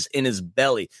eclairs in his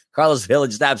belly. Carlos Vela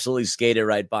just absolutely skated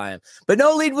right by him. But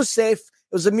no lead was safe.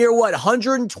 It was a mere,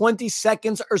 120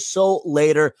 seconds or so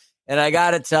later. And I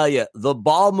got to tell you, the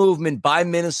ball movement by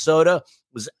Minnesota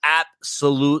was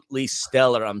absolutely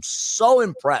stellar. I'm so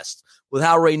impressed with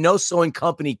how Reynoso and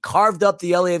company carved up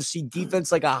the LAFC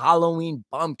defense like a Halloween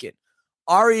pumpkin.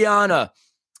 Arriaga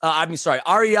to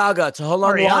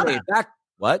Hlongwane. Back.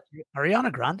 What?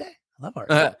 Ariana Grande? I love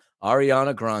Ariana.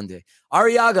 Ariana Grande.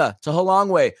 Arriaga to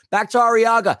Hlongwane. Back to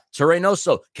Arriaga to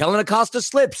Reynoso. Kellen Acosta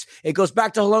slips. It goes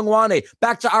back to Hlongwane.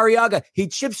 Back to Arriaga. He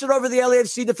chips it over the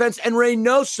LAFC defense, and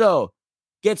Reynoso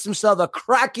gets himself a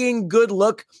cracking good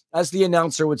look, as the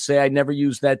announcer would say. I never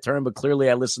used that term, but clearly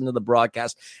I listened to the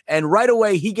broadcast. And right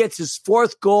away, he gets his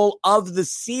 4th goal of the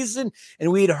season,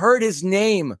 and we had heard his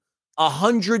name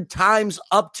 100 times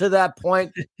up to that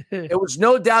point. There was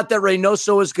no doubt that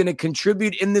Reynoso was going to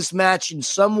contribute in this match in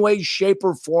some way, shape,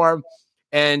 or form,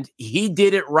 and he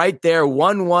did it right there,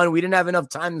 1-1. We didn't have enough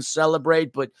time to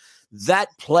celebrate, but that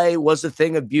play was a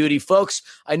thing of beauty. Folks,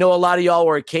 I know a lot of y'all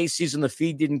were at Casey's and the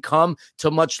feed didn't come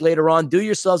till much later on. Do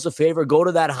yourselves a favor, go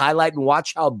to that highlight and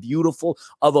watch how beautiful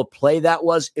of a play that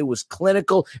was. It was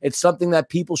clinical. It's something that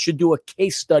people should do a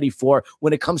case study for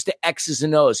when it comes to X's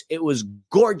and O's. It was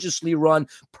gorgeously run,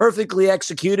 perfectly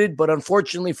executed, but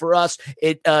unfortunately for us,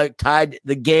 it tied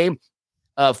the game.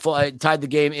 Tied the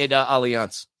game at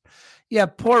Allianz. Yeah,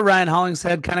 poor Ryan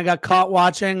Hollingshead kind of got caught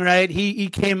watching, right? He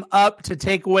came up to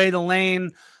take away the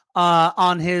lane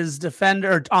on his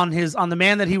defender, on the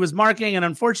man that he was marking, and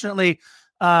unfortunately,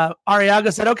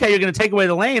 Arriaga said, "Okay, you're going to take away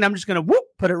the lane. I'm just going to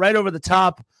put it right over the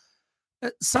top."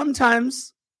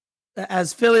 Sometimes,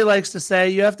 as Philly likes to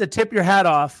say, you have to tip your hat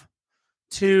off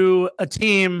to a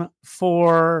team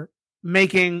for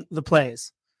making the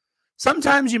plays.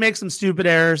 Sometimes you make some stupid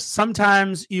errors.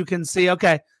 Sometimes you can see,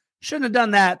 okay, shouldn't have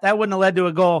done that. That wouldn't have led to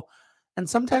a goal. And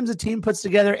sometimes a team puts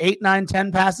together 8, 9,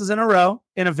 10 passes in a row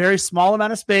in a very small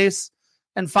amount of space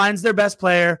and finds their best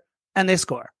player and they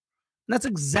score. And that's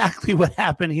exactly what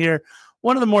happened here.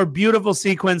 One of the more beautiful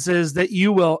sequences that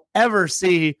you will ever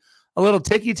see. A little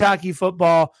ticky-tacky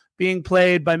football being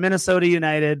played by Minnesota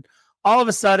United. All of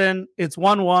a sudden, it's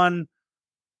 1-1,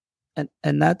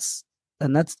 and that's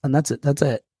it. That's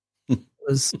it.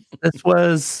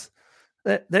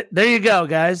 There you go,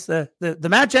 guys. The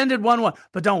match ended 1-1,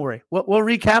 but don't worry, we'll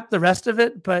recap the rest of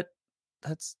it. But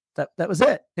that was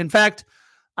it. In fact,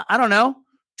 I don't know,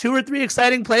 2 or 3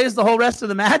 exciting plays the whole rest of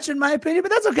the match, in my opinion.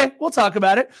 But that's okay. We'll talk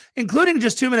about it, including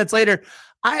just 2 minutes later.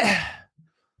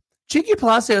 Cheeky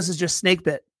Palacios is just snake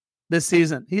bit this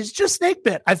season. He's just snake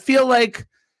bit. I feel like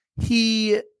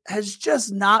he has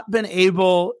just not been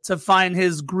able to find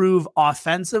his groove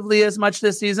offensively as much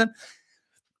this season.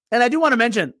 And I do want to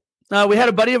mention, we had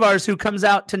a buddy of ours who comes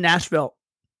out to Nashville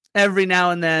every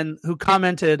now and then who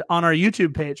commented on our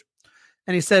YouTube page.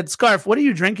 And he said, "Scarf, what are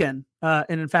you drinking?" And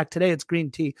in fact, today it's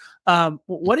green tea.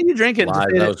 What are you drinking?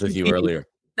 That was with you earlier.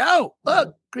 No,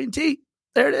 look, green tea.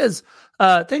 There it is.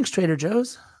 Thanks, Trader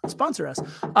Joe's. Sponsor us.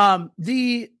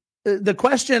 The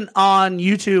question on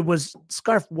YouTube was,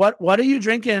 Scarf, what are you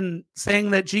drinking,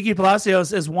 saying that Cheeky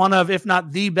Palacios is one of, if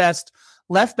not the best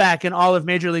left back in all of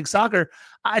Major League Soccer?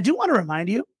 I do want to remind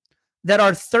you that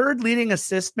our 3rd leading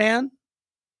assist man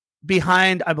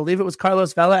behind, I believe it was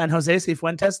Carlos Vela and Jose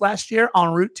Cifuentes last year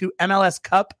en route to MLS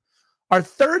Cup, our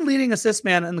 3rd leading assist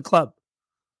man in the club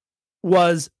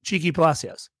was Cheeky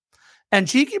Palacios. And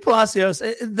Cheeky Palacios,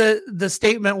 the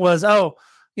statement was,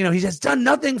 he has done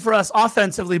nothing for us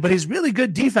offensively, but he's really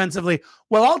good defensively.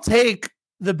 Well, I'll take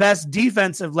the best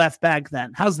defensive left back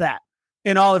then. How's that?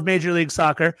 In all of Major League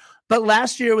Soccer. But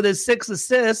last year with his 6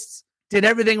 assists, did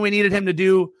everything we needed him to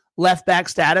do left back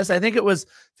status. I think it was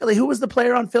Philly. Who was the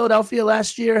player on Philadelphia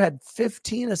last year? Had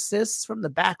 15 assists from the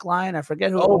back line. I forget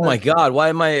who. Oh my God. Why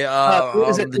am I,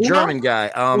 is it the Uwa? German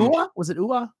guy? Was it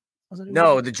Uwa?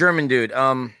 No, the German dude.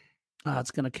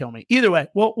 It's going to kill me. Either way,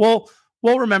 we'll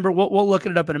remember. We'll look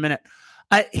it up in a minute.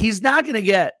 He's not going to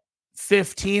get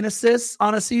 15 assists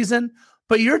on a season.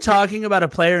 But you're talking about a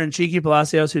player in Cheeky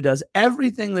Palacios who does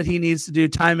everything that he needs to do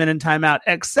time in and time out,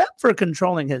 except for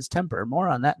controlling his temper. More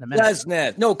on that in a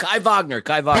minute. No, Kai Wagner.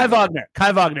 Yeah,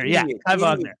 Kai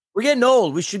Wagner. We're getting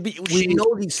old. We should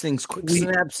know these things. Quick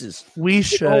synapses. We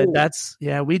should.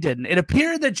 We didn't. It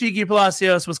appeared that Cheeky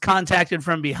Palacios was contacted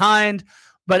from behind,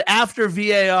 but after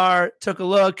VAR took a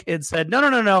look, it said,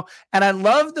 no. And I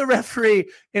love the referee.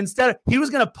 Instead, he was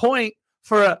going to point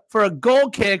for a goal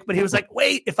kick, but he was like,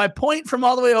 wait, if I point from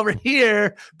all the way over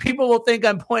here, people will think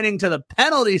I'm pointing to the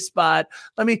penalty spot.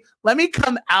 Let me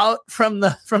come out from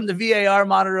the VAR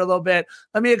monitor a little bit.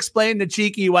 Let me explain to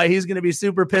Cheeky why he's going to be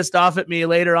super pissed off at me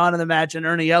later on in the match and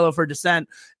earn a yellow for dissent.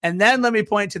 And then let me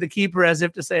point to the keeper as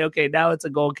if to say, okay, now it's a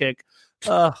goal kick.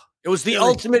 It was the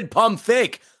ultimate pump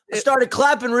fake. I started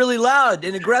clapping really loud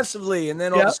and aggressively, and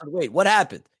then all of a sudden, wait, what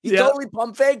happened? He totally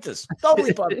pump faked us.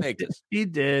 He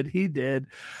did.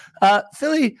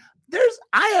 Philly,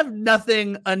 I have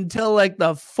nothing until like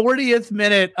the 40th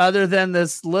minute other than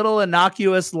this little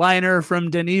innocuous liner from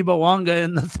Denis Bouanga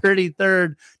in the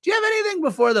 33rd. Do you have anything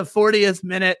before the 40th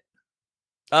minute?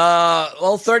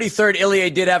 33rd, Ilie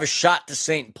did have a shot to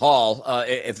St. Paul,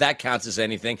 if that counts as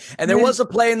anything. And there was a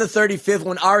play in the 35th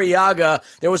when Arriaga,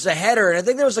 there was a header, and I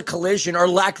think there was a collision or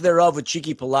lack thereof with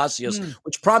Cheeky Palacios,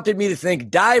 which prompted me to think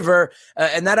diver,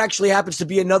 and that actually happens to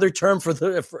be another term for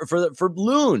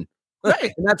loon.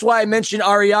 Right. And that's why I mentioned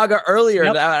Arriaga earlier.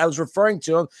 Yep. I was referring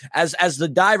to him as the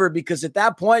diver, because at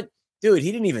that point, dude,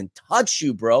 he didn't even touch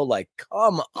you, bro. Like,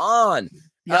 come on.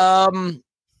 Yep.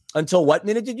 Until what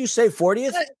minute did you say?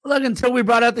 40th? Look, until we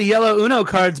brought out the yellow Uno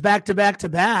cards back to back to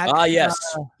back. Yes.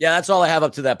 That's all I have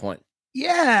up to that point.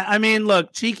 Yeah. I mean,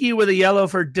 look, Cheeky with a yellow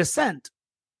for dissent.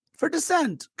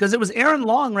 Because it was Aaron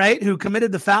Long, right, who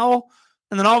committed the foul.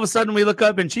 And then all of a sudden we look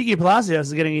up and Cheeky Palacios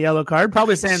is getting a yellow card,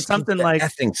 probably saying something like,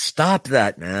 stop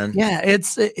that, man. Yeah,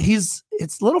 it's a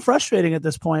little frustrating at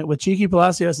this point with Cheeky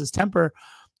Palacios' temper.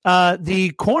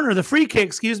 The free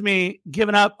kick,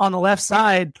 given up on the left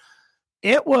side.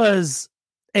 It was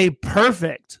a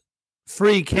perfect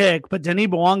free kick, but Denis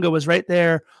Bouanga was right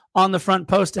there on the front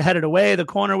post to head it away. The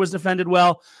corner was defended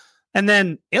well. And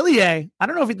then Ilie, I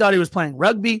don't know if he thought he was playing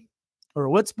rugby or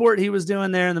what sport he was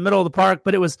doing there in the middle of the park,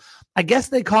 but it was, I guess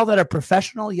they call that a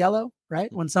professional yellow,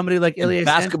 right? When somebody like Ilie. In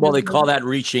basketball, they call that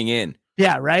reaching in.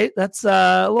 Yeah, right. That's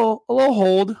a little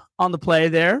hold on the play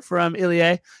there from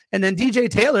Ilie. And then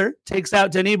DJ Taylor takes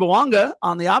out Denis Bouanga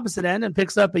on the opposite end and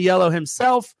picks up a yellow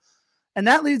himself. And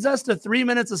that leads us to 3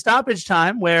 minutes of stoppage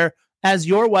time where, as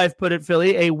your wife put it,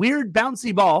 Philly, a weird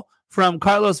bouncy ball from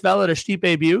Carlos Vela to Stipe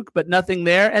Biuk, but nothing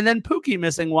there. And then Pookie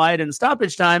missing wide in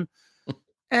stoppage time.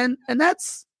 And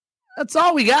that's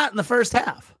all we got in the first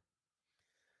half.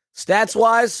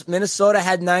 Stats-wise, Minnesota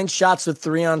had 9 shots with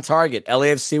 3 on target.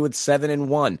 LAFC with 7 and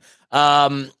 1.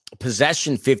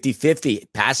 Possession 50-50.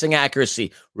 Passing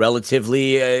accuracy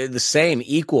relatively the same,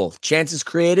 equal. Chances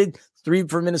created 3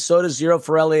 for Minnesota, 0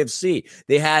 for LAFC.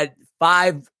 They had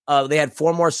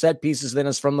 4 more set pieces than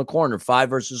us from the corner, 5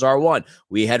 versus our 1.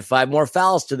 We had 5 more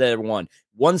fouls to their 1.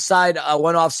 One side,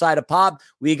 one offside a pop.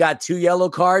 We got 2 yellow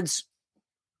cards.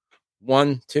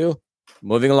 1, 2.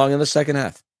 Moving along in the second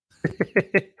half.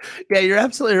 Yeah, you're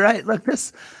absolutely right.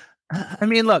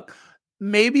 Look,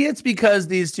 maybe it's because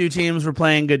these two teams were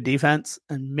playing good defense,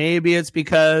 and maybe it's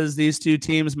because these two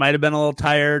teams might have been a little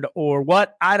tired or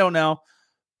what. I don't know.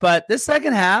 But this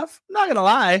second half, I'm not going to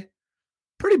lie,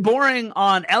 pretty boring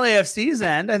on LAFC's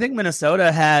end. I think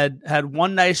Minnesota had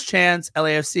one nice chance.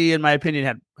 LAFC, in my opinion,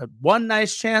 had one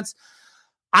nice chance.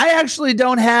 I actually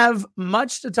don't have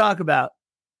much to talk about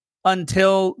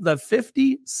until the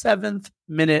 57th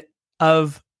minute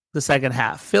of the second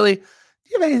half. Philly, do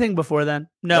you have anything before then?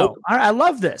 No. Nope. All right, I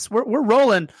love this. We're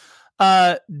rolling.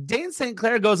 Dane St.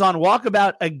 Clair goes on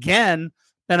walkabout again,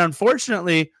 and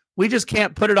unfortunately, we just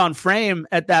can't put it on frame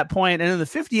at that point. And in the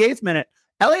 58th minute,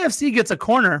 LAFC gets a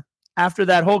corner after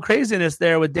that whole craziness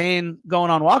there with Dane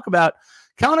going on walkabout.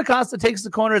 Kellen Acosta takes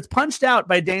the corner. It's punched out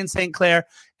by Dane St. Clair.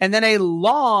 And then a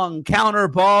long counter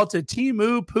ball to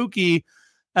Teemu Pukki.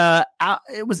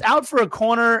 It was out for a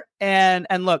corner. And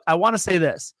look, I want to say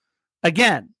this.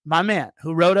 Again, my man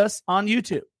who wrote us on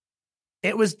YouTube.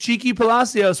 It was Cheeky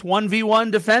Palacios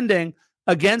 1v1 defending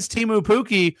against Teemu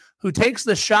Pukki, who takes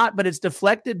the shot, but it's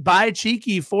deflected by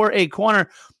Cheeky for a corner.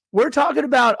 We're talking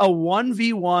about a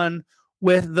 1v1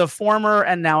 with the former,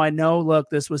 and now I know, look,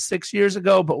 this was 6 years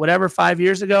ago, but whatever, 5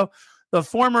 years ago, the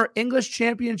former English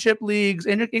Championship Leagues,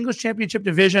 English Championship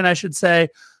Division, I should say,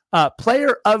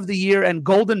 Player of the Year and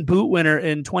Golden Boot winner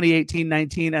in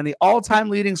 2018-19, and the all-time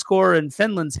leading scorer in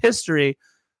Finland's history.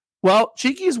 Well,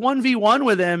 Cheeky's 1v1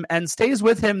 with him and stays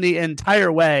with him the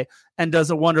entire way and does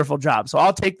a wonderful job. So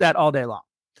I'll take that all day long.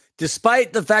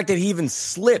 Despite the fact that he even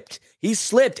slipped. He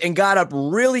slipped and got up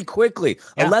really quickly.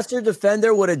 Yeah. A lesser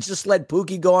defender would have just let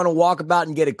Pookie go on a walkabout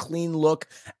and get a clean look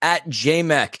at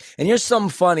J-Mac. And here's something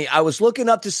funny. I was looking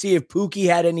up to see if Pookie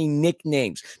had any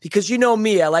nicknames. Because you know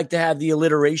me, I like to have the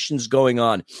alliterations going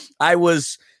on. I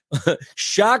was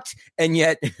shocked, and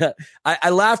yet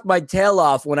I laughed my tail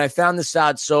off when I found this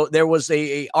out. So there was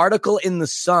a article in The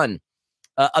Sun.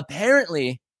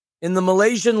 Apparently, in the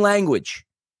Malaysian language,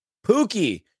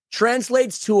 Pookie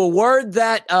translates to a word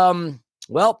that,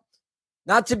 well,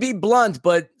 not to be blunt,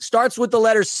 but starts with the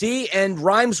letter C and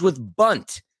rhymes with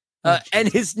bunt. And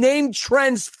his name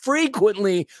trends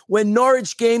frequently when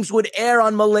Norwich games would air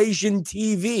on Malaysian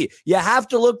TV. You have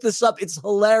to look this up. It's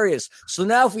hilarious. So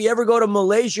now if we ever go to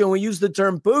Malaysia and we use the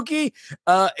term Pookie,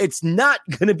 it's not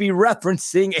going to be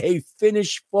referencing a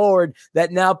Finnish forward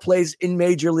that now plays in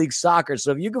Major League Soccer.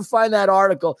 So if you can find that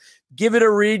article, give it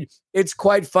a read. It's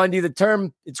quite funny. The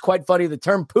term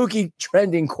Pookie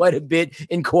trending quite a bit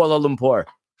in Kuala Lumpur.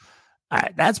 All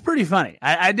right, that's pretty funny.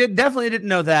 I definitely didn't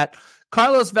know that.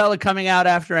 Carlos Vela coming out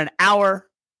after an hour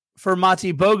for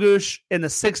Mati Bogusz in the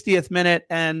 60th minute.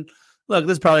 And look,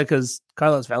 this is probably because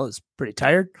Carlos Vela is pretty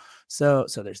tired. So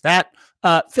there's that.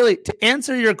 Philly, to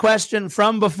answer your question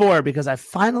from before, because I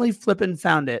finally flippin'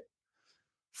 found it,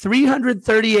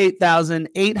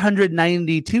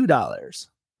 $338,892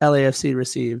 LAFC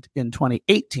received in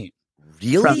 2018.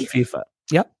 Really? From FIFA.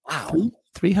 Yep. Wow.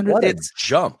 300. What a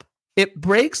jump. It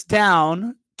breaks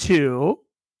down to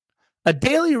a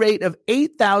daily rate of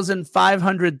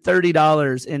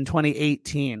 $8,530 in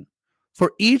 2018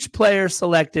 for each player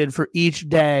selected for each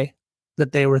day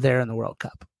that they were there in the World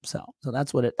Cup. So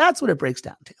that's what it breaks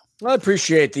down to. I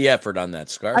appreciate the effort on that,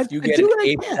 Scarf. You get an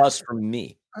A+ from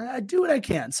me. I do what I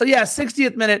can. So yeah,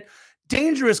 60th minute,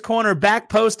 dangerous corner, back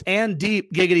post and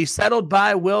deep, giggity, settled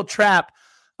by Will Trapp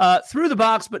through the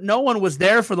box, but no one was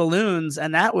there for the Loons,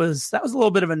 and that was a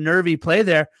little bit of a nervy play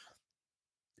there.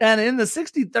 And in the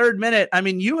 63rd minute, I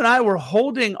mean, you and I were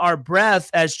holding our breath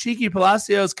as Cheeky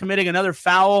Palacios committing another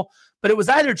foul, but it was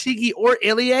either Cheeky or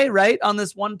Ilie, right, on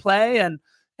this one play. And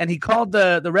he called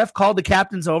the ref called the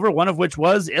captains over, one of which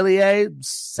was Ilie,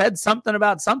 said something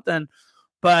about something.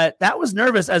 But that was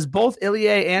nervous as both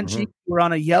Ilie and Cheeky were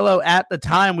on a yellow at the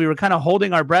time. We were kind of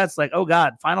holding our breaths like, oh,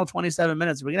 God, final 27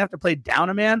 minutes. We're going to have to play down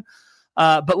a man.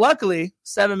 But luckily,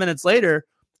 7 minutes later,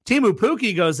 Teemu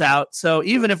Pukki goes out. So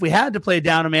even if we had to play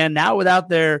down a man now without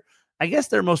their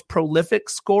most prolific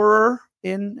scorer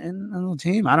in the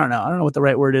team, I don't know what the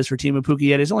right word is for Teemu Pukki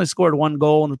yet. He's only scored one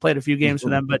goal and played a few games for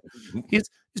them, but he's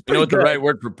pretty good. The right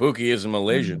word for Pukki is in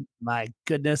Malaysian. My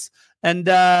goodness. And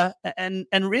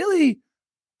really,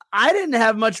 I didn't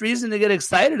have much reason to get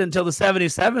excited until the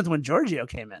 77th when Giorgio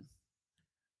came in.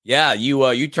 Yeah,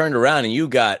 you turned around and you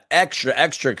got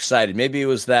extra excited. Maybe it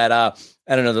was that I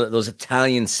don't know, those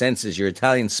Italian senses, your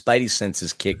Italian spidey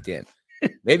senses kicked in.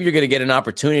 Maybe you're going to get an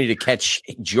opportunity to catch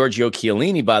Giorgio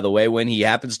Chiellini, by the way, when he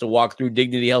happens to walk through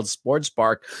Dignity Health Sports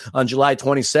Park on July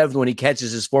 27th when he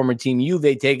catches his former team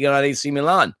Juve taking on AC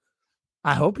Milan.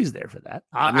 I hope he's there for that.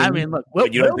 I mean, look.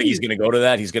 But you don't think he's going to go to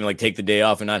that? He's going to take the day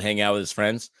off and not hang out with his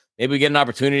friends? Maybe we get an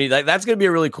opportunity. That's going to be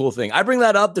a really cool thing. I bring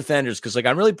that up, defenders, because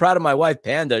I'm really proud of my wife,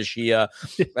 Panda. She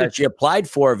applied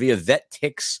for via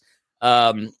VetTix,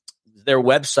 their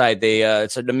website.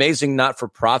 It's an amazing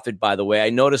not-for-profit, by the way. I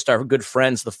noticed our good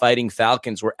friends, the Fighting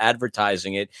Falcons, were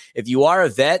advertising it. If you are a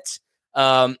vet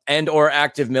and or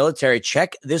active military,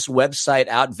 check this website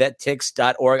out,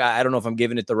 vettix.org. I don't know if I'm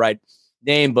giving it the right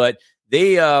name, but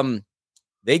they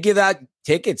give out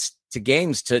tickets to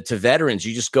games to veterans.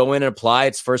 You just go in and apply.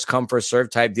 It's first come, first serve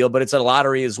type deal, but it's a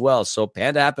lottery as well. So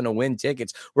Panda happened to win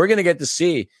tickets. We're going to get to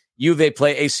see Juve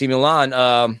play AC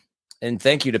Milan. And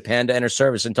thank you to Panda and her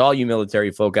service and to all you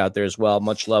military folk out there as well.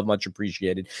 Much love, much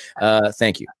appreciated.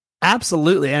 Thank you.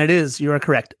 Absolutely. And it is, you are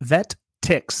correct.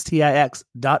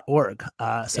 VetTix.org.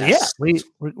 So yes. Yeah,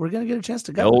 we're going to get a chance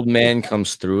to go. The old man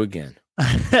comes through again.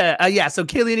 So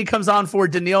Chiellini comes on for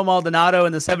Daniil Maldonado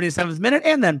in the 77th minute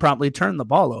and then promptly turned the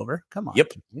ball over. Come on.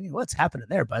 Yep. What's happening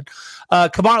there, bud?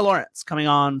 Kamar Lawrence coming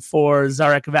on for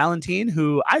Zarek Valentin,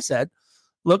 who I said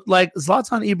looked like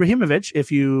Zlatan Ibrahimovic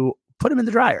if you put him in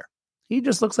the dryer. He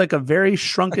just looks like a very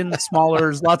shrunken,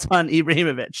 smaller Zlatan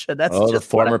Ibrahimovic. That's just the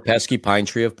former pesky pine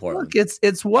tree of Portland. Look,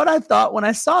 it's what I thought when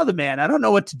I saw the man. I don't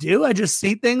know what to do. I just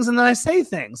see things and then I say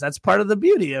things. That's part of the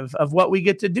beauty of what we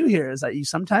get to do here is that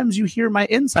sometimes you hear my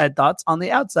inside thoughts on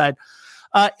the outside.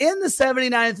 In the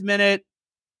 79th minute,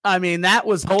 I mean, that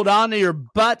was hold on to your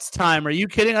butts time. Are you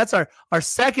kidding? That's our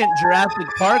second Jurassic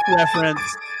Park reference.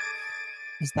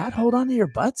 Is that hold on to your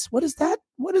butts? What is that?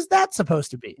 What is that supposed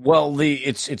to be? Well,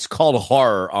 it's called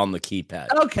horror on the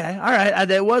keypad. Okay, all right.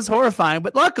 It was horrifying,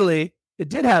 but luckily it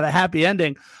did have a happy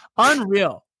ending.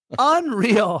 Unreal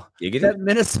that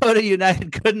Minnesota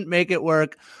United couldn't make it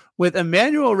work with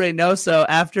Emmanuel Reynoso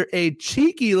after a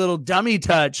cheeky little dummy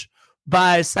touch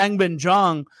by Sangbin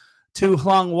Jong to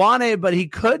Hlongwane, but he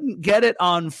couldn't get it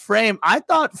on frame. I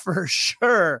thought for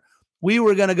sure we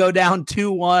were going to go down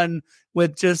 2-1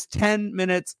 with just 10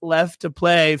 minutes left to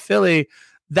play. Philly,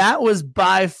 that was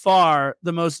by far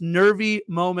the most nervy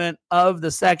moment of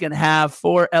the second half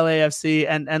for LAFC.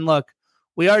 And look,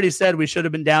 we already said we should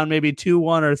have been down maybe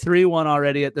 2-1 or 3-1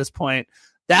 already at this point.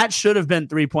 That should have been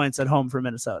 3 points at home for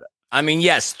Minnesota. I mean,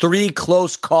 yes, 3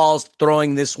 close calls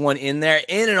throwing this one in there.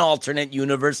 In an alternate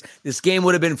universe, this game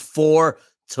would have been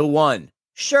 4-1.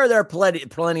 Sure, there are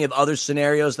plenty of other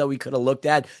scenarios that we could have looked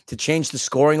at to change the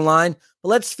scoring line. But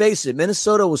let's face it,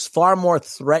 Minnesota was far more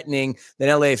threatening than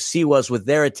LAFC was with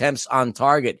their attempts on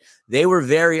target. They were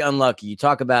very unlucky. You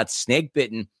talk about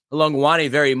snake-bitten. Hlongwane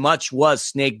very much was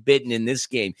snake-bitten in this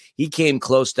game. He came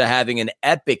close to having an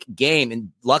epic game, and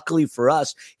luckily for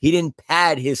us, he didn't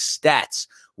pad his stats.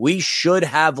 We should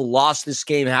have lost this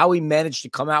game. How we managed to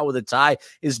come out with a tie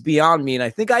is beyond me, and I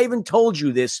think I even told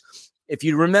you this. If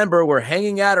you remember, we're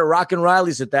hanging out at Rock and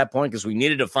Riley's at that point because we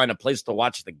needed to find a place to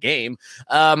watch the game.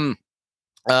 That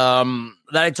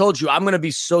I told you I'm going to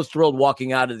be so thrilled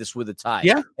walking out of this with a tie.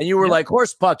 Yeah. And you were like,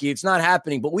 horse pucky, it's not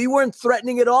happening. But we weren't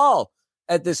threatening at all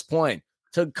at this point.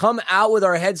 To come out with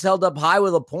our heads held up high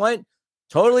with a point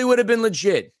totally would have been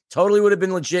legit.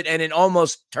 And it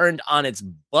almost turned on its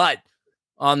butt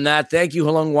on that. Thank you,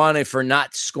 Hlongwane, for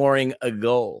not scoring a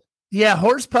goal. Yeah,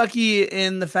 horse pucky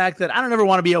in the fact that I don't ever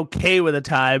want to be okay with a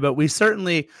tie, but we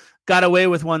certainly got away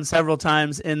with one several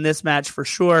times in this match for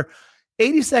sure.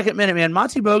 82nd minute, man.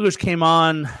 Mati Bogusz came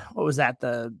on, what was that,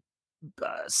 the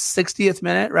 60th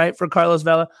minute, right, for Carlos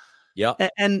Vela? Yeah.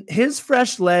 And his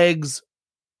fresh legs,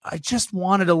 I just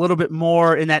wanted a little bit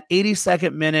more in that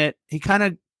 82nd minute. He kind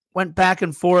of went back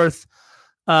and forth,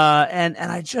 and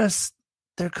I just...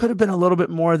 there could have been a little bit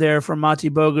more there from Mati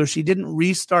Bogusz. He didn't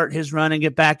restart his run and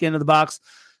get back into the box.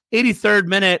 83rd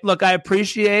minute. Look, I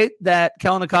appreciate that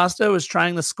Kellen Acosta was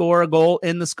trying to score a goal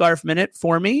in the scarf minute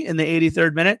for me in the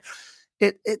 83rd minute.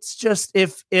 It's just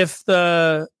if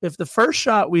the first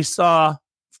shot we saw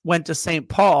went to St.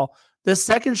 Paul, the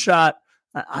second shot,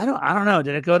 I don't know.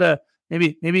 Did it go to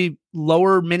maybe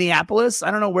lower Minneapolis?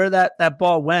 I don't know where that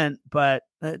ball went, but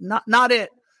not it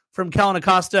from Kellen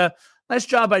Acosta. Nice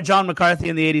job by John McCarthy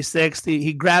in the 86th.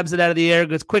 He grabs it out of the air,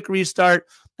 gets quick restart,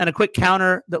 and a quick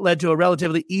counter that led to a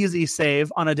relatively easy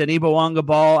save on a Denis Bouanga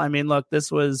ball. I mean, look,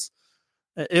 it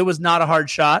was not a hard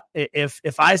shot.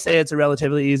 If I say it's a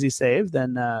relatively easy save,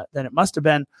 then it must have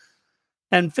been.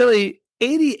 And Philly,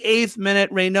 88th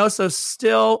minute, Reynoso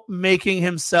still making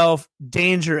himself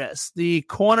dangerous. The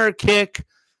corner kick,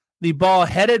 the ball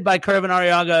headed by Kervin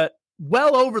Arriaga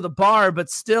well over the bar, but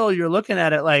still you're looking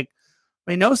at it like,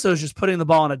 Reynoso is just putting the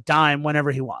ball on a dime whenever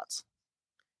he wants.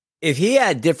 If he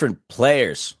had different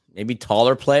players, maybe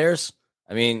taller players,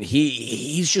 I mean,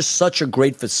 he's just such a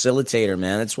great facilitator,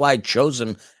 man. That's why I chose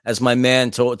him as my man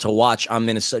to watch on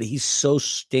Minnesota. He's so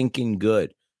stinking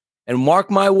good. And mark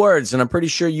my words, and I'm pretty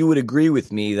sure you would agree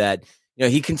with me that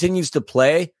he continues to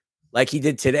play like he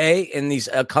did today in these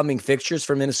upcoming fixtures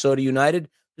for Minnesota United.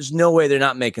 There's no way they're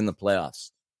not making the playoffs.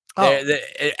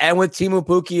 And with Teemu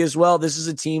Pukki as well, this is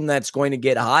a team that's going to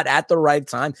get hot at the right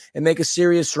time and make a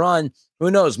serious run. Who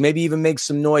knows? Maybe even make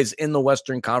some noise in the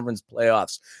Western Conference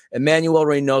playoffs. Emmanuel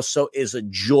Reynoso is a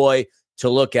joy to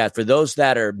look at. For those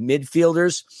that are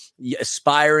midfielders,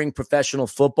 aspiring professional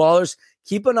footballers,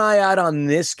 keep an eye out on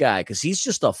this guy because he's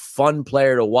just a fun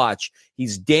player to watch.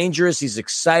 He's dangerous. He's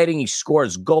exciting. He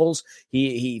scores goals.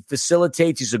 He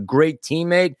facilitates. He's a great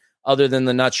teammate. Other than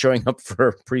the not showing up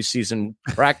for preseason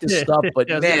practice stuff. But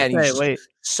man, he's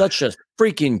such a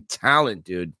freaking talent,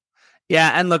 dude.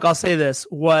 Yeah, and look, I'll say this.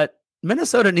 What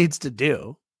Minnesota needs to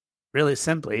do, really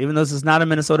simply, even though this is not a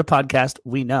Minnesota podcast,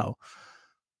 we know.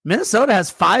 Minnesota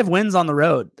has 5 wins on the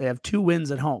road. They have 2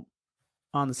 wins at home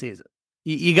on the season.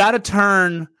 You got to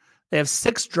turn, they have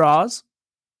 6 draws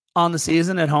on the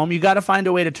season at home. You got to find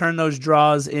a way to turn those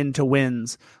draws into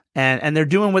wins. And they're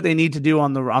doing what they need to do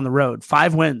on the road.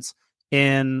 5 wins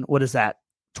in,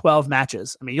 12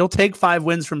 matches. I mean, you'll take 5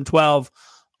 wins from 12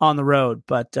 on the road,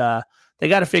 but they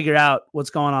got to figure out what's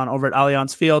going on over at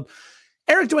Allianz Field.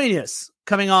 Eric Duenas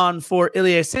coming on for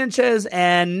Ilie Sanchez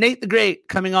and Nate the Great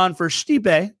coming on for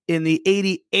Stipe in the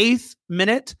 88th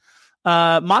minute.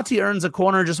 Mati earns a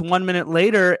corner just 1 minute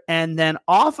later, and then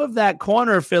off of that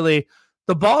corner, Philly,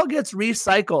 the ball gets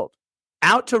recycled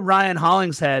out to Ryan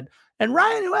Hollingshead. And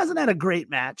Ryan, who hasn't had a great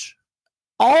match,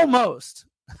 almost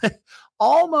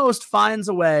finds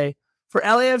a way for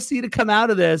LAFC to come out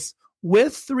of this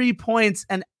with 3 points,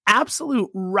 an absolute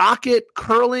rocket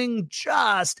curling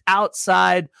just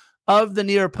outside of the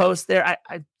near post there.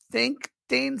 I think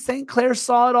Dane St. Clair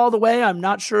saw it all the way. I'm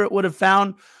not sure it would have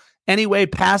found any way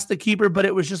past the keeper, but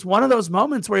it was just one of those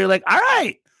moments where you're like, all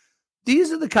right,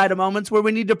 these are the kind of moments where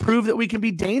we need to prove that we can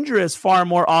be dangerous far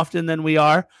more often than we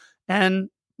are. And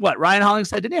Ryan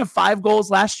Hollingshead, didn't he have 5 goals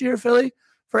last year, Philly,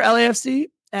 for LAFC?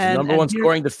 And number one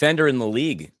scoring defender in the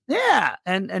league. Yeah.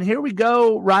 And here we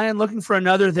go. Ryan looking for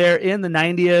another there in the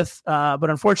 90th. But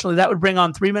unfortunately, that would bring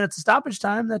on 3 minutes of stoppage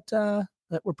time that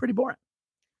were pretty boring.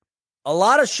 A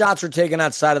lot of shots were taken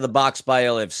outside of the box by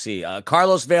LAFC.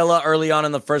 Carlos Vela early on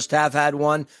in the first half had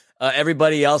one.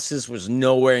 Everybody else's was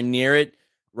nowhere near it.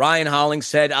 Ryan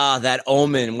Hollingshead, that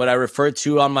omen, what I referred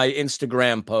to on my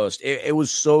Instagram post. It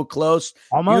was so close.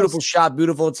 Almost. Beautiful shot,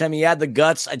 beautiful attempt. He had the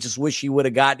guts. I just wish he would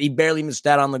have got. He barely missed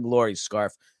out on the glory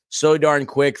scarf. So darn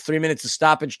quick. 3 minutes of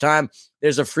stoppage time.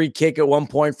 There's a free kick at one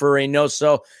point for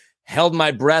Reynoso. Held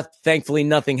my breath. Thankfully,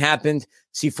 nothing happened.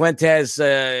 Cifuentes,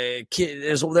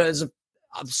 there's a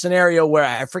scenario where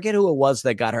I forget who it was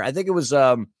that got hurt. I think it was,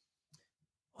 who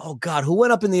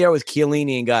went up in the air with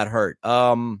Chiellini and got hurt?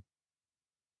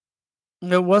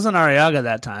 It wasn't Arriaga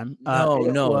that time. No.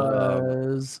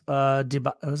 Was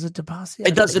it Debasi?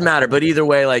 It doesn't matter, but either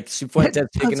way, like Cifuentes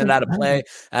taking it out of play,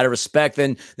 out of respect,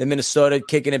 then Minnesota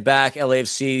kicking it back,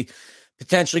 LAFC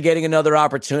potentially getting another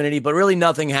opportunity, but really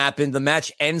nothing happened. The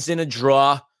match ends in a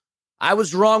draw. I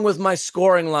was wrong with my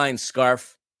scoring line,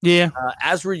 Scarf. Yeah.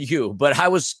 As were you, but I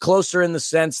was closer in the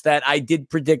sense that I did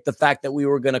predict the fact that we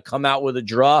were going to come out with a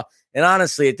draw. And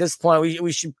honestly, at this point,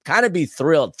 we should kind of be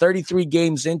thrilled. 33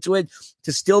 games into it,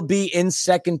 to still be in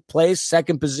second place,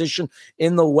 second position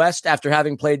in the West after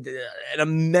having played an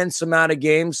immense amount of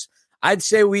games. I'd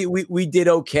say we did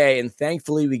okay, and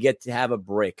thankfully we get to have a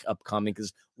break upcoming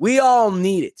because we all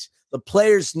need it. The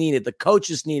players need it. The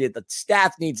coaches need it. The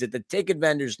staff needs it. The ticket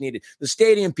vendors need it. The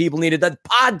stadium people need it. The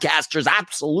podcasters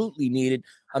absolutely need it.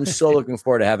 I'm so looking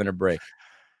forward to having a break.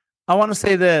 I want to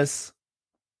say this.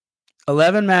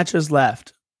 11 matches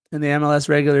left in the MLS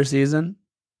regular season.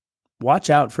 Watch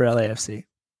out for LAFC.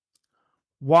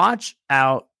 Watch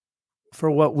out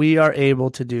for what we are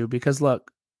able to do. Because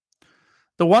look,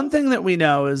 the one thing that we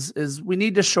know is we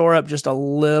need to shore up just a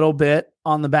little bit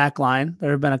on the back line.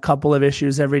 There have been a couple of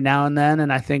issues every now and then,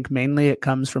 and I think mainly it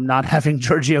comes from not having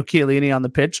Giorgio Chiellini on the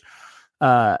pitch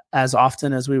as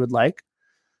often as we would like.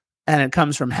 And it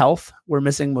comes from health. We're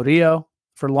missing Murillo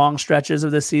for long stretches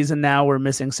of this season now. We're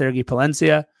missing Sergi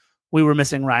Palencia. We were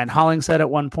missing Ryan Hollingshead at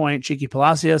one point. Chiqui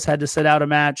Palacios had to sit out a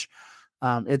match.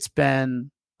 It's been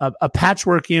a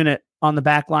patchwork unit on the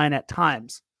back line at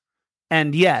times.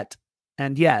 And yet,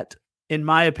 in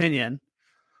my opinion,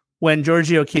 when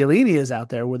Giorgio Chiellini is out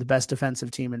there, we're the best defensive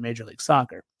team in Major League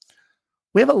Soccer.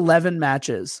 We have 11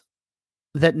 matches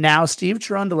that now Steve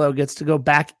Cherundolo gets to go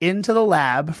back into the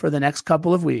lab for the next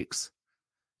couple of weeks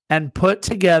and put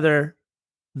together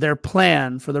their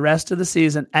plan for the rest of the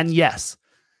season. And yes,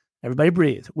 everybody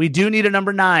breathe. We do need a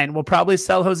number 9. We'll probably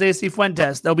sell Jose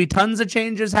Cifuentes. There'll be tons of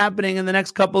changes happening in the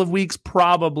next couple of weeks,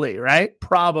 probably, right?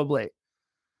 Probably.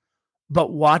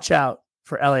 But watch out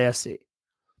for LAFC.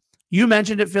 You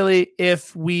mentioned it, Philly.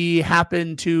 If we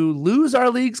happen to lose our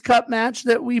Leagues Cup match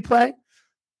that we play,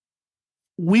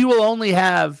 we will only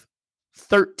have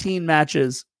 13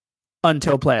 matches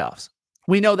until playoffs.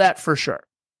 We know that for sure.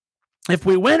 If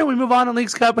we win and we move on in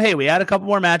Leagues Cup, hey, we add a couple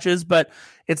more matches, but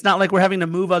it's not like we're having to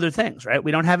move other things, right?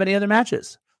 We don't have any other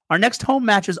matches. Our next home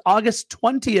match is August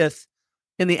 20th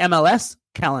in the MLS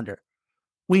calendar.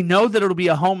 We know that it'll be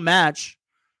a home match.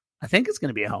 I think it's going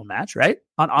to be a home match, right?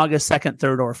 On August 2nd,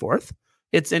 3rd, or 4th.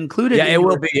 It's included. Yeah, it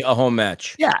will be a home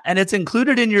match. Yeah, and it's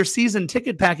included in your season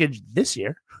ticket package this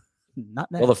year. Not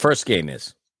that. Well, the first game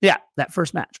is. Yeah, that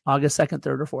first match, August 2nd,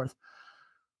 3rd, or 4th.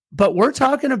 But we're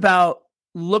talking about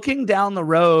looking down the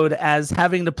road as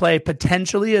having to play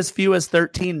potentially as few as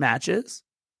 13 matches.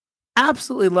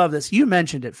 Absolutely love this. You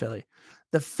mentioned it, Philly.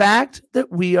 The fact that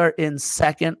we are in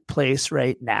second place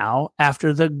right now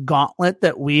after the gauntlet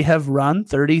that we have run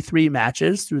 33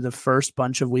 matches through the first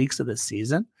bunch of weeks of the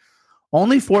season,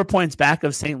 only 4 points back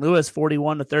of St. Louis,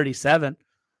 41-37.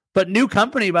 But new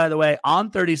company, by the way,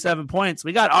 on 37 points.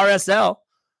 We got RSL,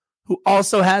 who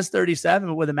also has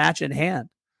 37 with a match in hand.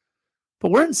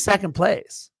 But we're in second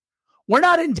place. We're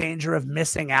not in danger of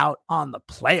missing out on the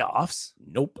playoffs.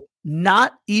 Nope.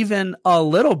 Not even a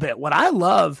little bit. What I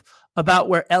love about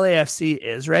where LAFC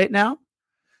is right now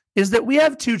is that we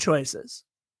have two choices.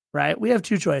 right? We have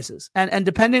two choices. And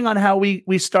depending on how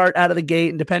we start out of the gate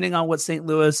and depending on what St.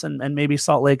 Louis and maybe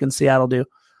Salt Lake and Seattle do,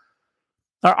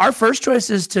 our first choice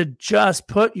is to just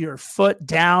put your foot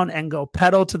down and go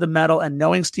pedal to the metal. And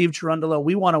knowing Steve Cherundolo,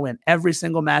 we want to win every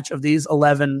single match of these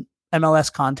 11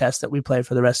 MLS contests that we play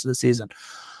for the rest of the season.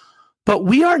 But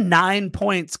we are 9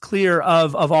 points clear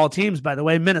of all teams, by the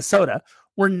way. Minnesota,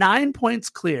 we're 9 points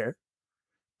clear.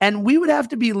 And we would have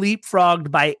to be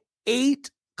leapfrogged by 8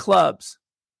 clubs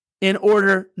in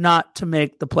order not to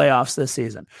make the playoffs this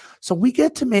season. So we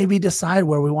get to maybe decide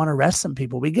where we want to rest some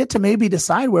people. We get to maybe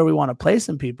decide where we want to play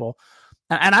some people.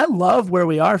 And I love where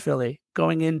we are, Philly,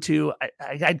 going into,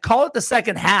 I'd call it the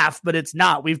second half, but it's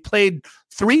not. We've played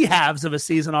 3 halves of a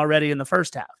season already in the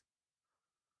first half.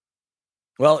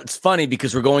 Well, it's funny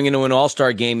because we're going into an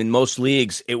all-star game. In most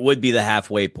leagues, it would be the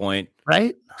halfway point.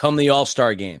 Right? Come the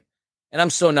all-star game. And I'm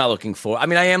so not looking forward. I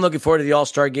mean, I am looking forward to the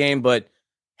all-star game, but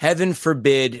heaven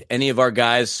forbid any of our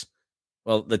guys,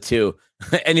 well, the two,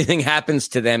 anything happens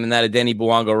to them and that of Denny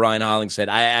Bouanga, Ryan Hollingshead,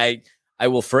 I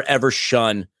will forever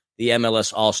shun the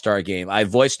MLS All-Star game. I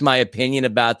voiced my opinion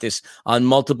about this on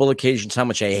multiple occasions, how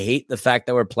much I hate the fact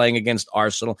that we're playing against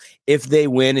Arsenal. If they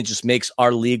win, it just makes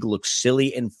our league look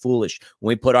silly and foolish when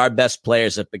we put our best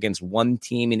players up against one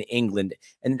team in England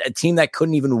and a team that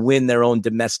couldn't even win their own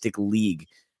domestic league.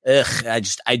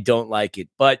 I don't like it.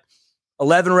 But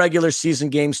 11 regular season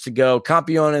games to go,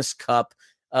 Campeones Cup,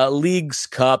 Leagues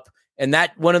Cup, and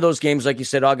that one of those games, like you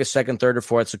said, August 2nd, 3rd, or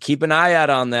 4th. So keep an eye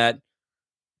out on that.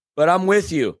 But I'm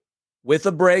with you. With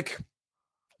a break,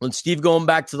 with Steve going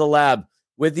back to the lab,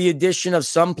 with the addition of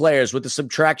some players, with the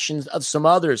subtractions of some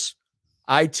others,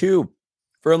 I too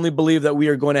firmly believe that we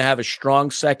are going to have a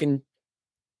strong second,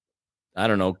 I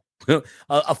don't know,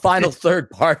 a final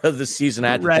third part of the season.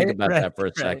 I had to think about that for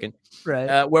a second.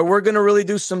 Right. Where we're going to really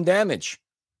do some damage.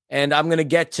 And I'm going to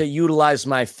get to utilize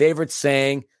my favorite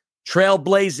saying,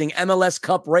 trailblazing, MLS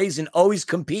Cup raising, always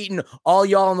competing, all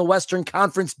y'all in the Western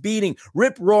Conference beating,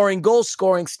 rip-roaring,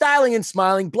 goal-scoring, styling and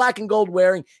smiling, black and gold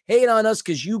wearing, hate on us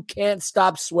because you can't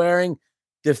stop swearing,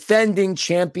 defending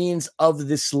champions of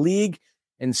this league,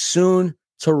 and soon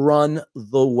to run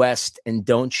the West. And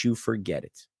don't you forget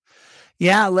it.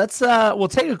 Yeah, we'll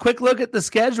take a quick look at the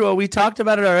schedule. We talked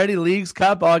about it already. Leagues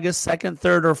Cup, August 2nd,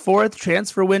 3rd, or 4th.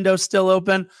 Transfer window still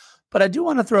open. But I do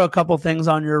want to throw a couple things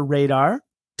on your radar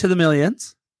to the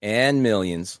millions. And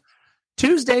millions.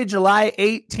 Tuesday, July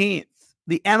 18th,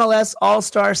 the MLS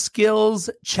All-Star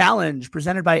Skills Challenge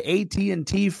presented by AT&T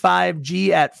 5G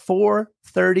at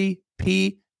 4:30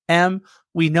 p.m.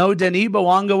 We know Denis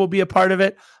Bouanga will be a part of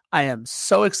it. I am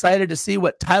so excited to see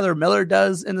what Tyler Miller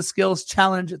does in the Skills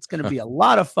Challenge. It's going to be a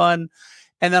lot of fun.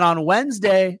 And then on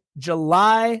Wednesday,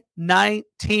 July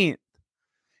 19th,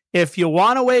 if you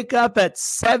want to wake up at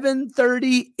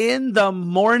 7:30 in the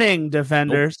morning,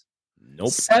 defenders, Nope.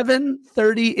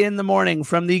 7:30 in the morning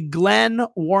from the Glenn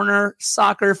Warner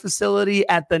Soccer Facility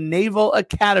at the Naval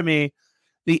Academy,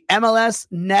 the MLS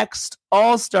Next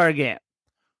All-Star Game.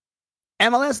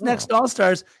 MLS Next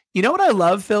All-Stars. You know what I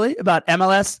love, Philly, about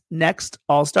MLS Next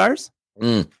All-Stars?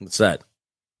 What's that?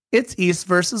 It's East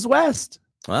versus West.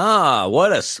 Ah,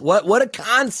 what a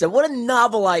concept. What a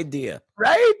novel idea.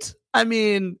 Right? I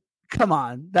mean, come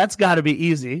on. That's got to be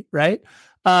easy, right?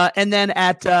 And then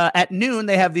at noon,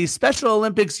 they have the Special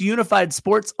Olympics Unified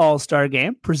Sports All-Star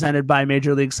Game presented by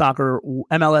Major League Soccer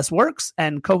MLS Works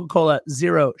and Coca-Cola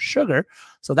Zero Sugar.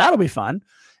 So that'll be fun.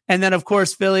 And then, of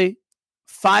course, Philly,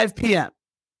 5 p.m.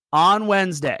 on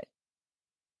Wednesday,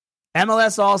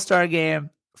 MLS All-Star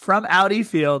Game from Audi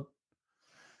Field,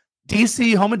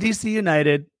 DC, home of DC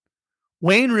United,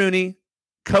 Wayne Rooney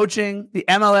coaching the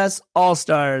MLS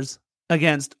All-Stars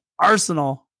against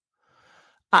Arsenal.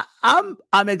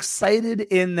 I'm excited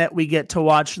in that we get to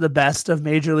watch the best of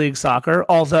Major League Soccer,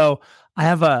 although I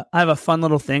have a fun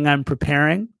little thing I'm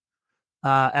preparing.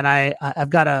 And I've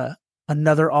got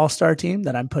another all-star team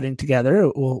that I'm putting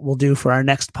together. We'll do for our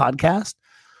next podcast.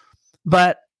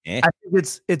 But I think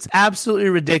it's absolutely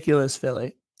ridiculous,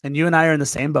 Philly. And you and I are in the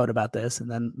same boat about this, and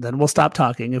then we'll stop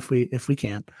talking if we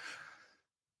can.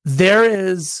 There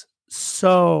is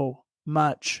so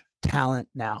much talent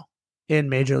now in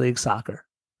Major League Soccer.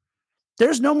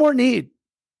 There's no more need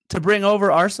to bring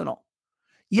over Arsenal.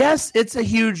 Yes, it's a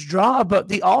huge draw, but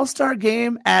the All-Star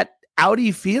game at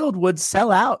Audi Field would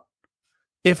sell out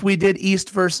if we did East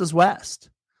versus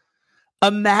West.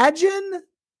 Imagine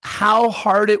how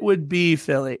hard it would be,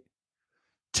 Philly,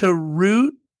 to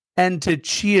root and to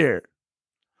cheer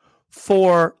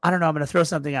for, I don't know, I'm going to throw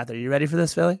something out there. You ready for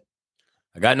this, Philly?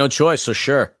 I got no choice, so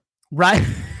sure. Right.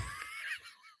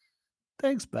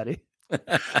 Thanks, buddy.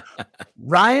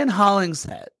 Ryan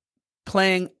Hollingshead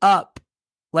playing up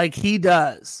like he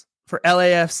does for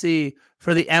LAFC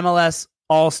for the MLS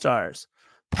All-Stars,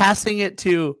 passing it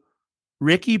to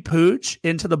Ricky Pooch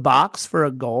into the box for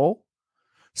a goal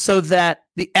so that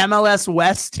the MLS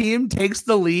West team takes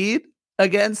the lead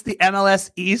against the MLS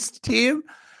East team.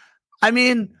 I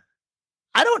mean,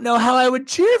 I don't know how I would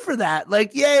cheer for that.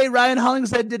 Like, yay, Ryan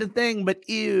Hollingshead did a thing, but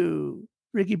ew,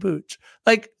 Ricky Pooch.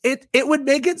 Like, it would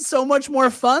make it so much more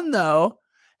fun, though,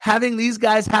 having these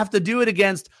guys have to do it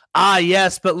against,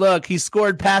 yes, but look, he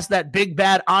scored past that big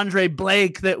bad Andre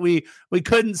Blake that we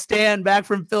couldn't stand back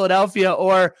from Philadelphia,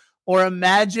 or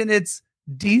imagine it's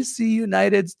DC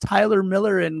United's Tyler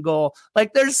Miller in goal.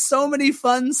 Like, there's so many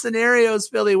fun scenarios,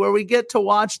 Philly, where we get to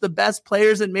watch the best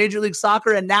players in Major League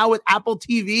Soccer, and now with Apple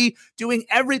TV doing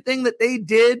everything that they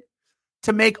did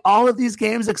to make all of these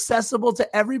games accessible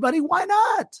to everybody. Why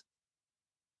not?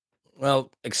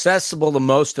 Well, accessible to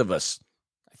most of us.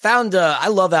 I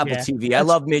love Apple TV. I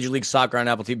love Major League Soccer on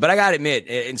Apple TV. But I got to admit,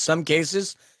 in some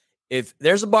cases, if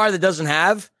there's a bar that doesn't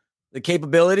have the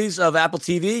capabilities of Apple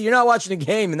TV, you're not watching a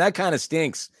game, and that kind of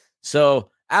stinks. So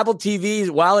Apple TV,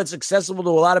 while it's accessible to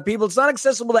a lot of people, it's not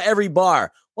accessible to every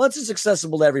bar. Once it's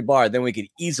accessible to every bar, then we could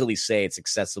easily say it's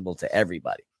accessible to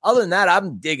everybody. Other than that,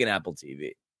 I'm digging Apple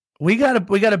TV. We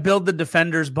gotta build the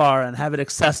Defenders bar and have it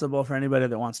accessible for anybody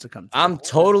that wants to come. I'm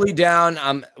totally down.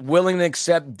 I'm willing to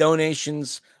accept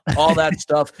donations, all that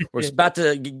stuff. We're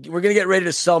gonna get ready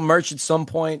to sell merch at some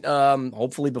point,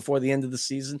 hopefully before the end of the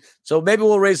season. So maybe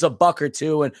we'll raise $1 or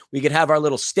 $2, and we could have our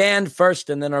little stand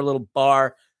first, and then our little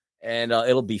bar, and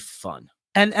it'll be fun.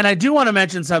 And I do want to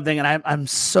mention something, and I'm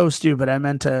so stupid. I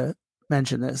meant to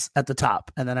mention this at the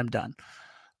top, and then I'm done.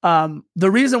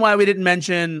 The reason why we didn't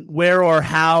mention where or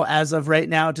how as of right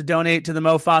now to donate to the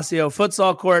Mo Fascio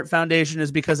Futsal Court Foundation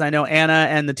is because I know Anna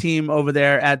and the team over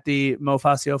there at the Mo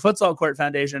Fascio Futsal Court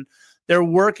Foundation, they're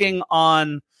working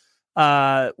on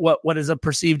what is a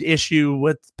perceived issue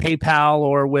with PayPal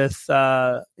or with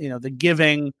the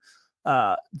giving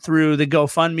through the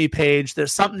GoFundMe page.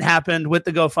 There's something happened with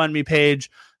the GoFundMe page.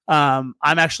 I'm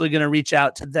actually going to reach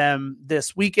out to them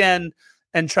this weekend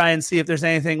and try and see if there's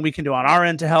anything we can do on our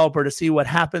end to help or to see what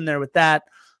happened there with that.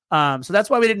 So that's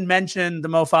why we didn't mention the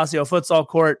Mo Fascio Futsal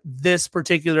Court this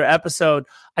particular episode.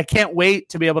 I can't wait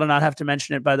to be able to not have to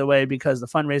mention it, by the way, because the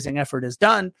fundraising effort is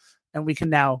done and we can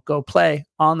now go play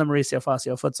on the Mauricio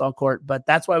Fascio Futsal Court. But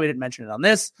that's why we didn't mention it on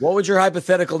this. What would your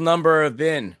hypothetical number have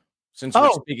been, since we're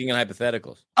speaking in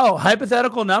hypotheticals?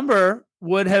 Hypothetical number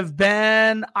would have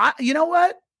been, you know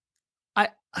what?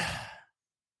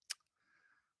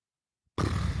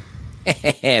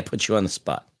 Put you on the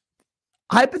spot.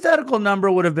 Hypothetical number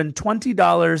would have been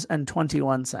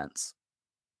 $20.21,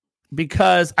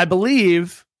 because I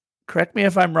believe, correct me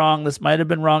if I'm wrong, this might have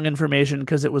been wrong information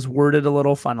because it was worded a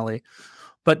little funnily,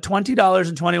 but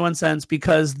 $20.21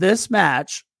 because this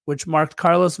match, which marked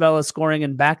Carlos Vela scoring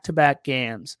in back-to-back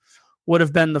games, would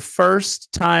have been the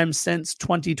first time since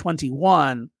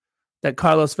 2021 that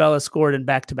Carlos Vela scored in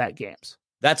back-to-back games.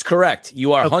 That's correct.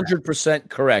 You are 100%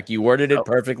 correct. You worded it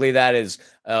perfectly. That is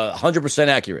 100%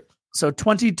 accurate. So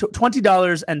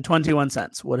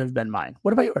 $20.21 would have been mine.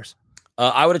 What about yours?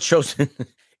 I would have chosen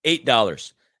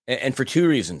 $8, and for two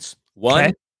reasons.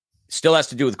 One, still has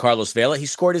to do with Carlos Vela. He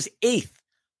scored his 8th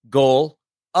goal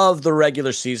of the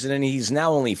regular season, and he's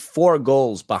now only 4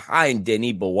 goals behind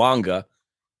Denis Bouanga.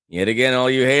 Yet again, all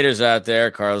you haters out there,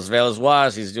 Carlos Vela's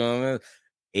was. He's doing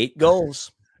 8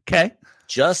 goals. Okay.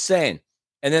 Just saying.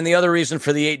 And then the other reason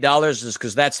for the $8 is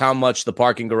because that's how much the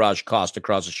parking garage cost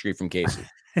across the street from Casey.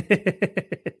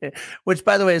 Which,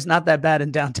 by the way, is not that bad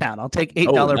in downtown. I'll take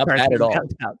 $8 parking in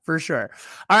downtown for sure.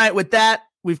 All right, with that,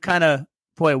 we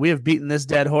have beaten this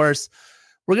dead horse.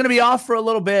 We're going to be off for a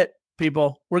little bit,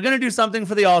 people. We're going to do something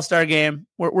for the All-Star game.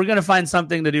 We're going to find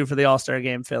something to do for the All-Star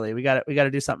game, Philly. We got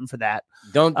to do something for that.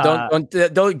 Don't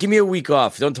give me a week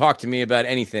off. Don't talk to me about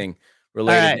anything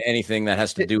related to anything that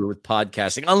has to do with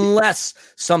podcasting, unless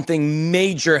something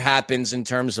major happens in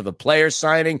terms of a player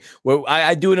signing, where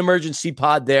I do an emergency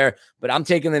pod there, but I'm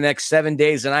taking the next 7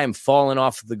 days and I am falling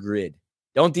off the grid.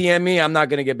 Don't DM me. I'm not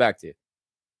going to get back to you.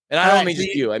 And I don't mean just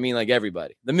you. I mean like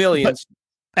everybody, the millions.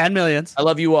 And millions. I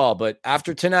love you all. But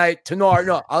after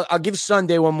tomorrow, I'll give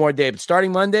Sunday one more day. But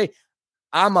starting Monday,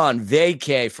 I'm on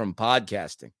vacay from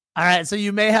podcasting. All right, so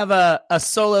you may have a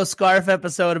solo scarf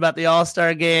episode about the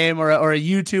All-Star game or a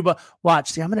YouTube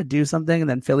watch. See, I'm going to do something, and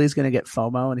then Philly's going to get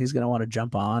FOMO, and he's going to want to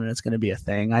jump on, and it's going to be a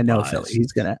thing. I know Philly.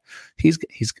 He's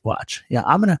watch. Yeah,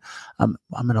 I'm going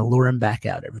to lure him back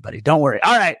out, everybody. Don't worry.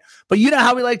 All right, but you know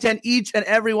how we like to end each and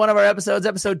every one of our episodes.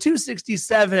 Episode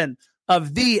 267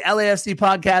 of the LAFC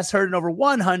podcast, heard in over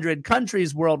 100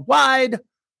 countries worldwide.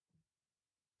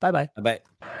 Bye-bye. Bye-bye.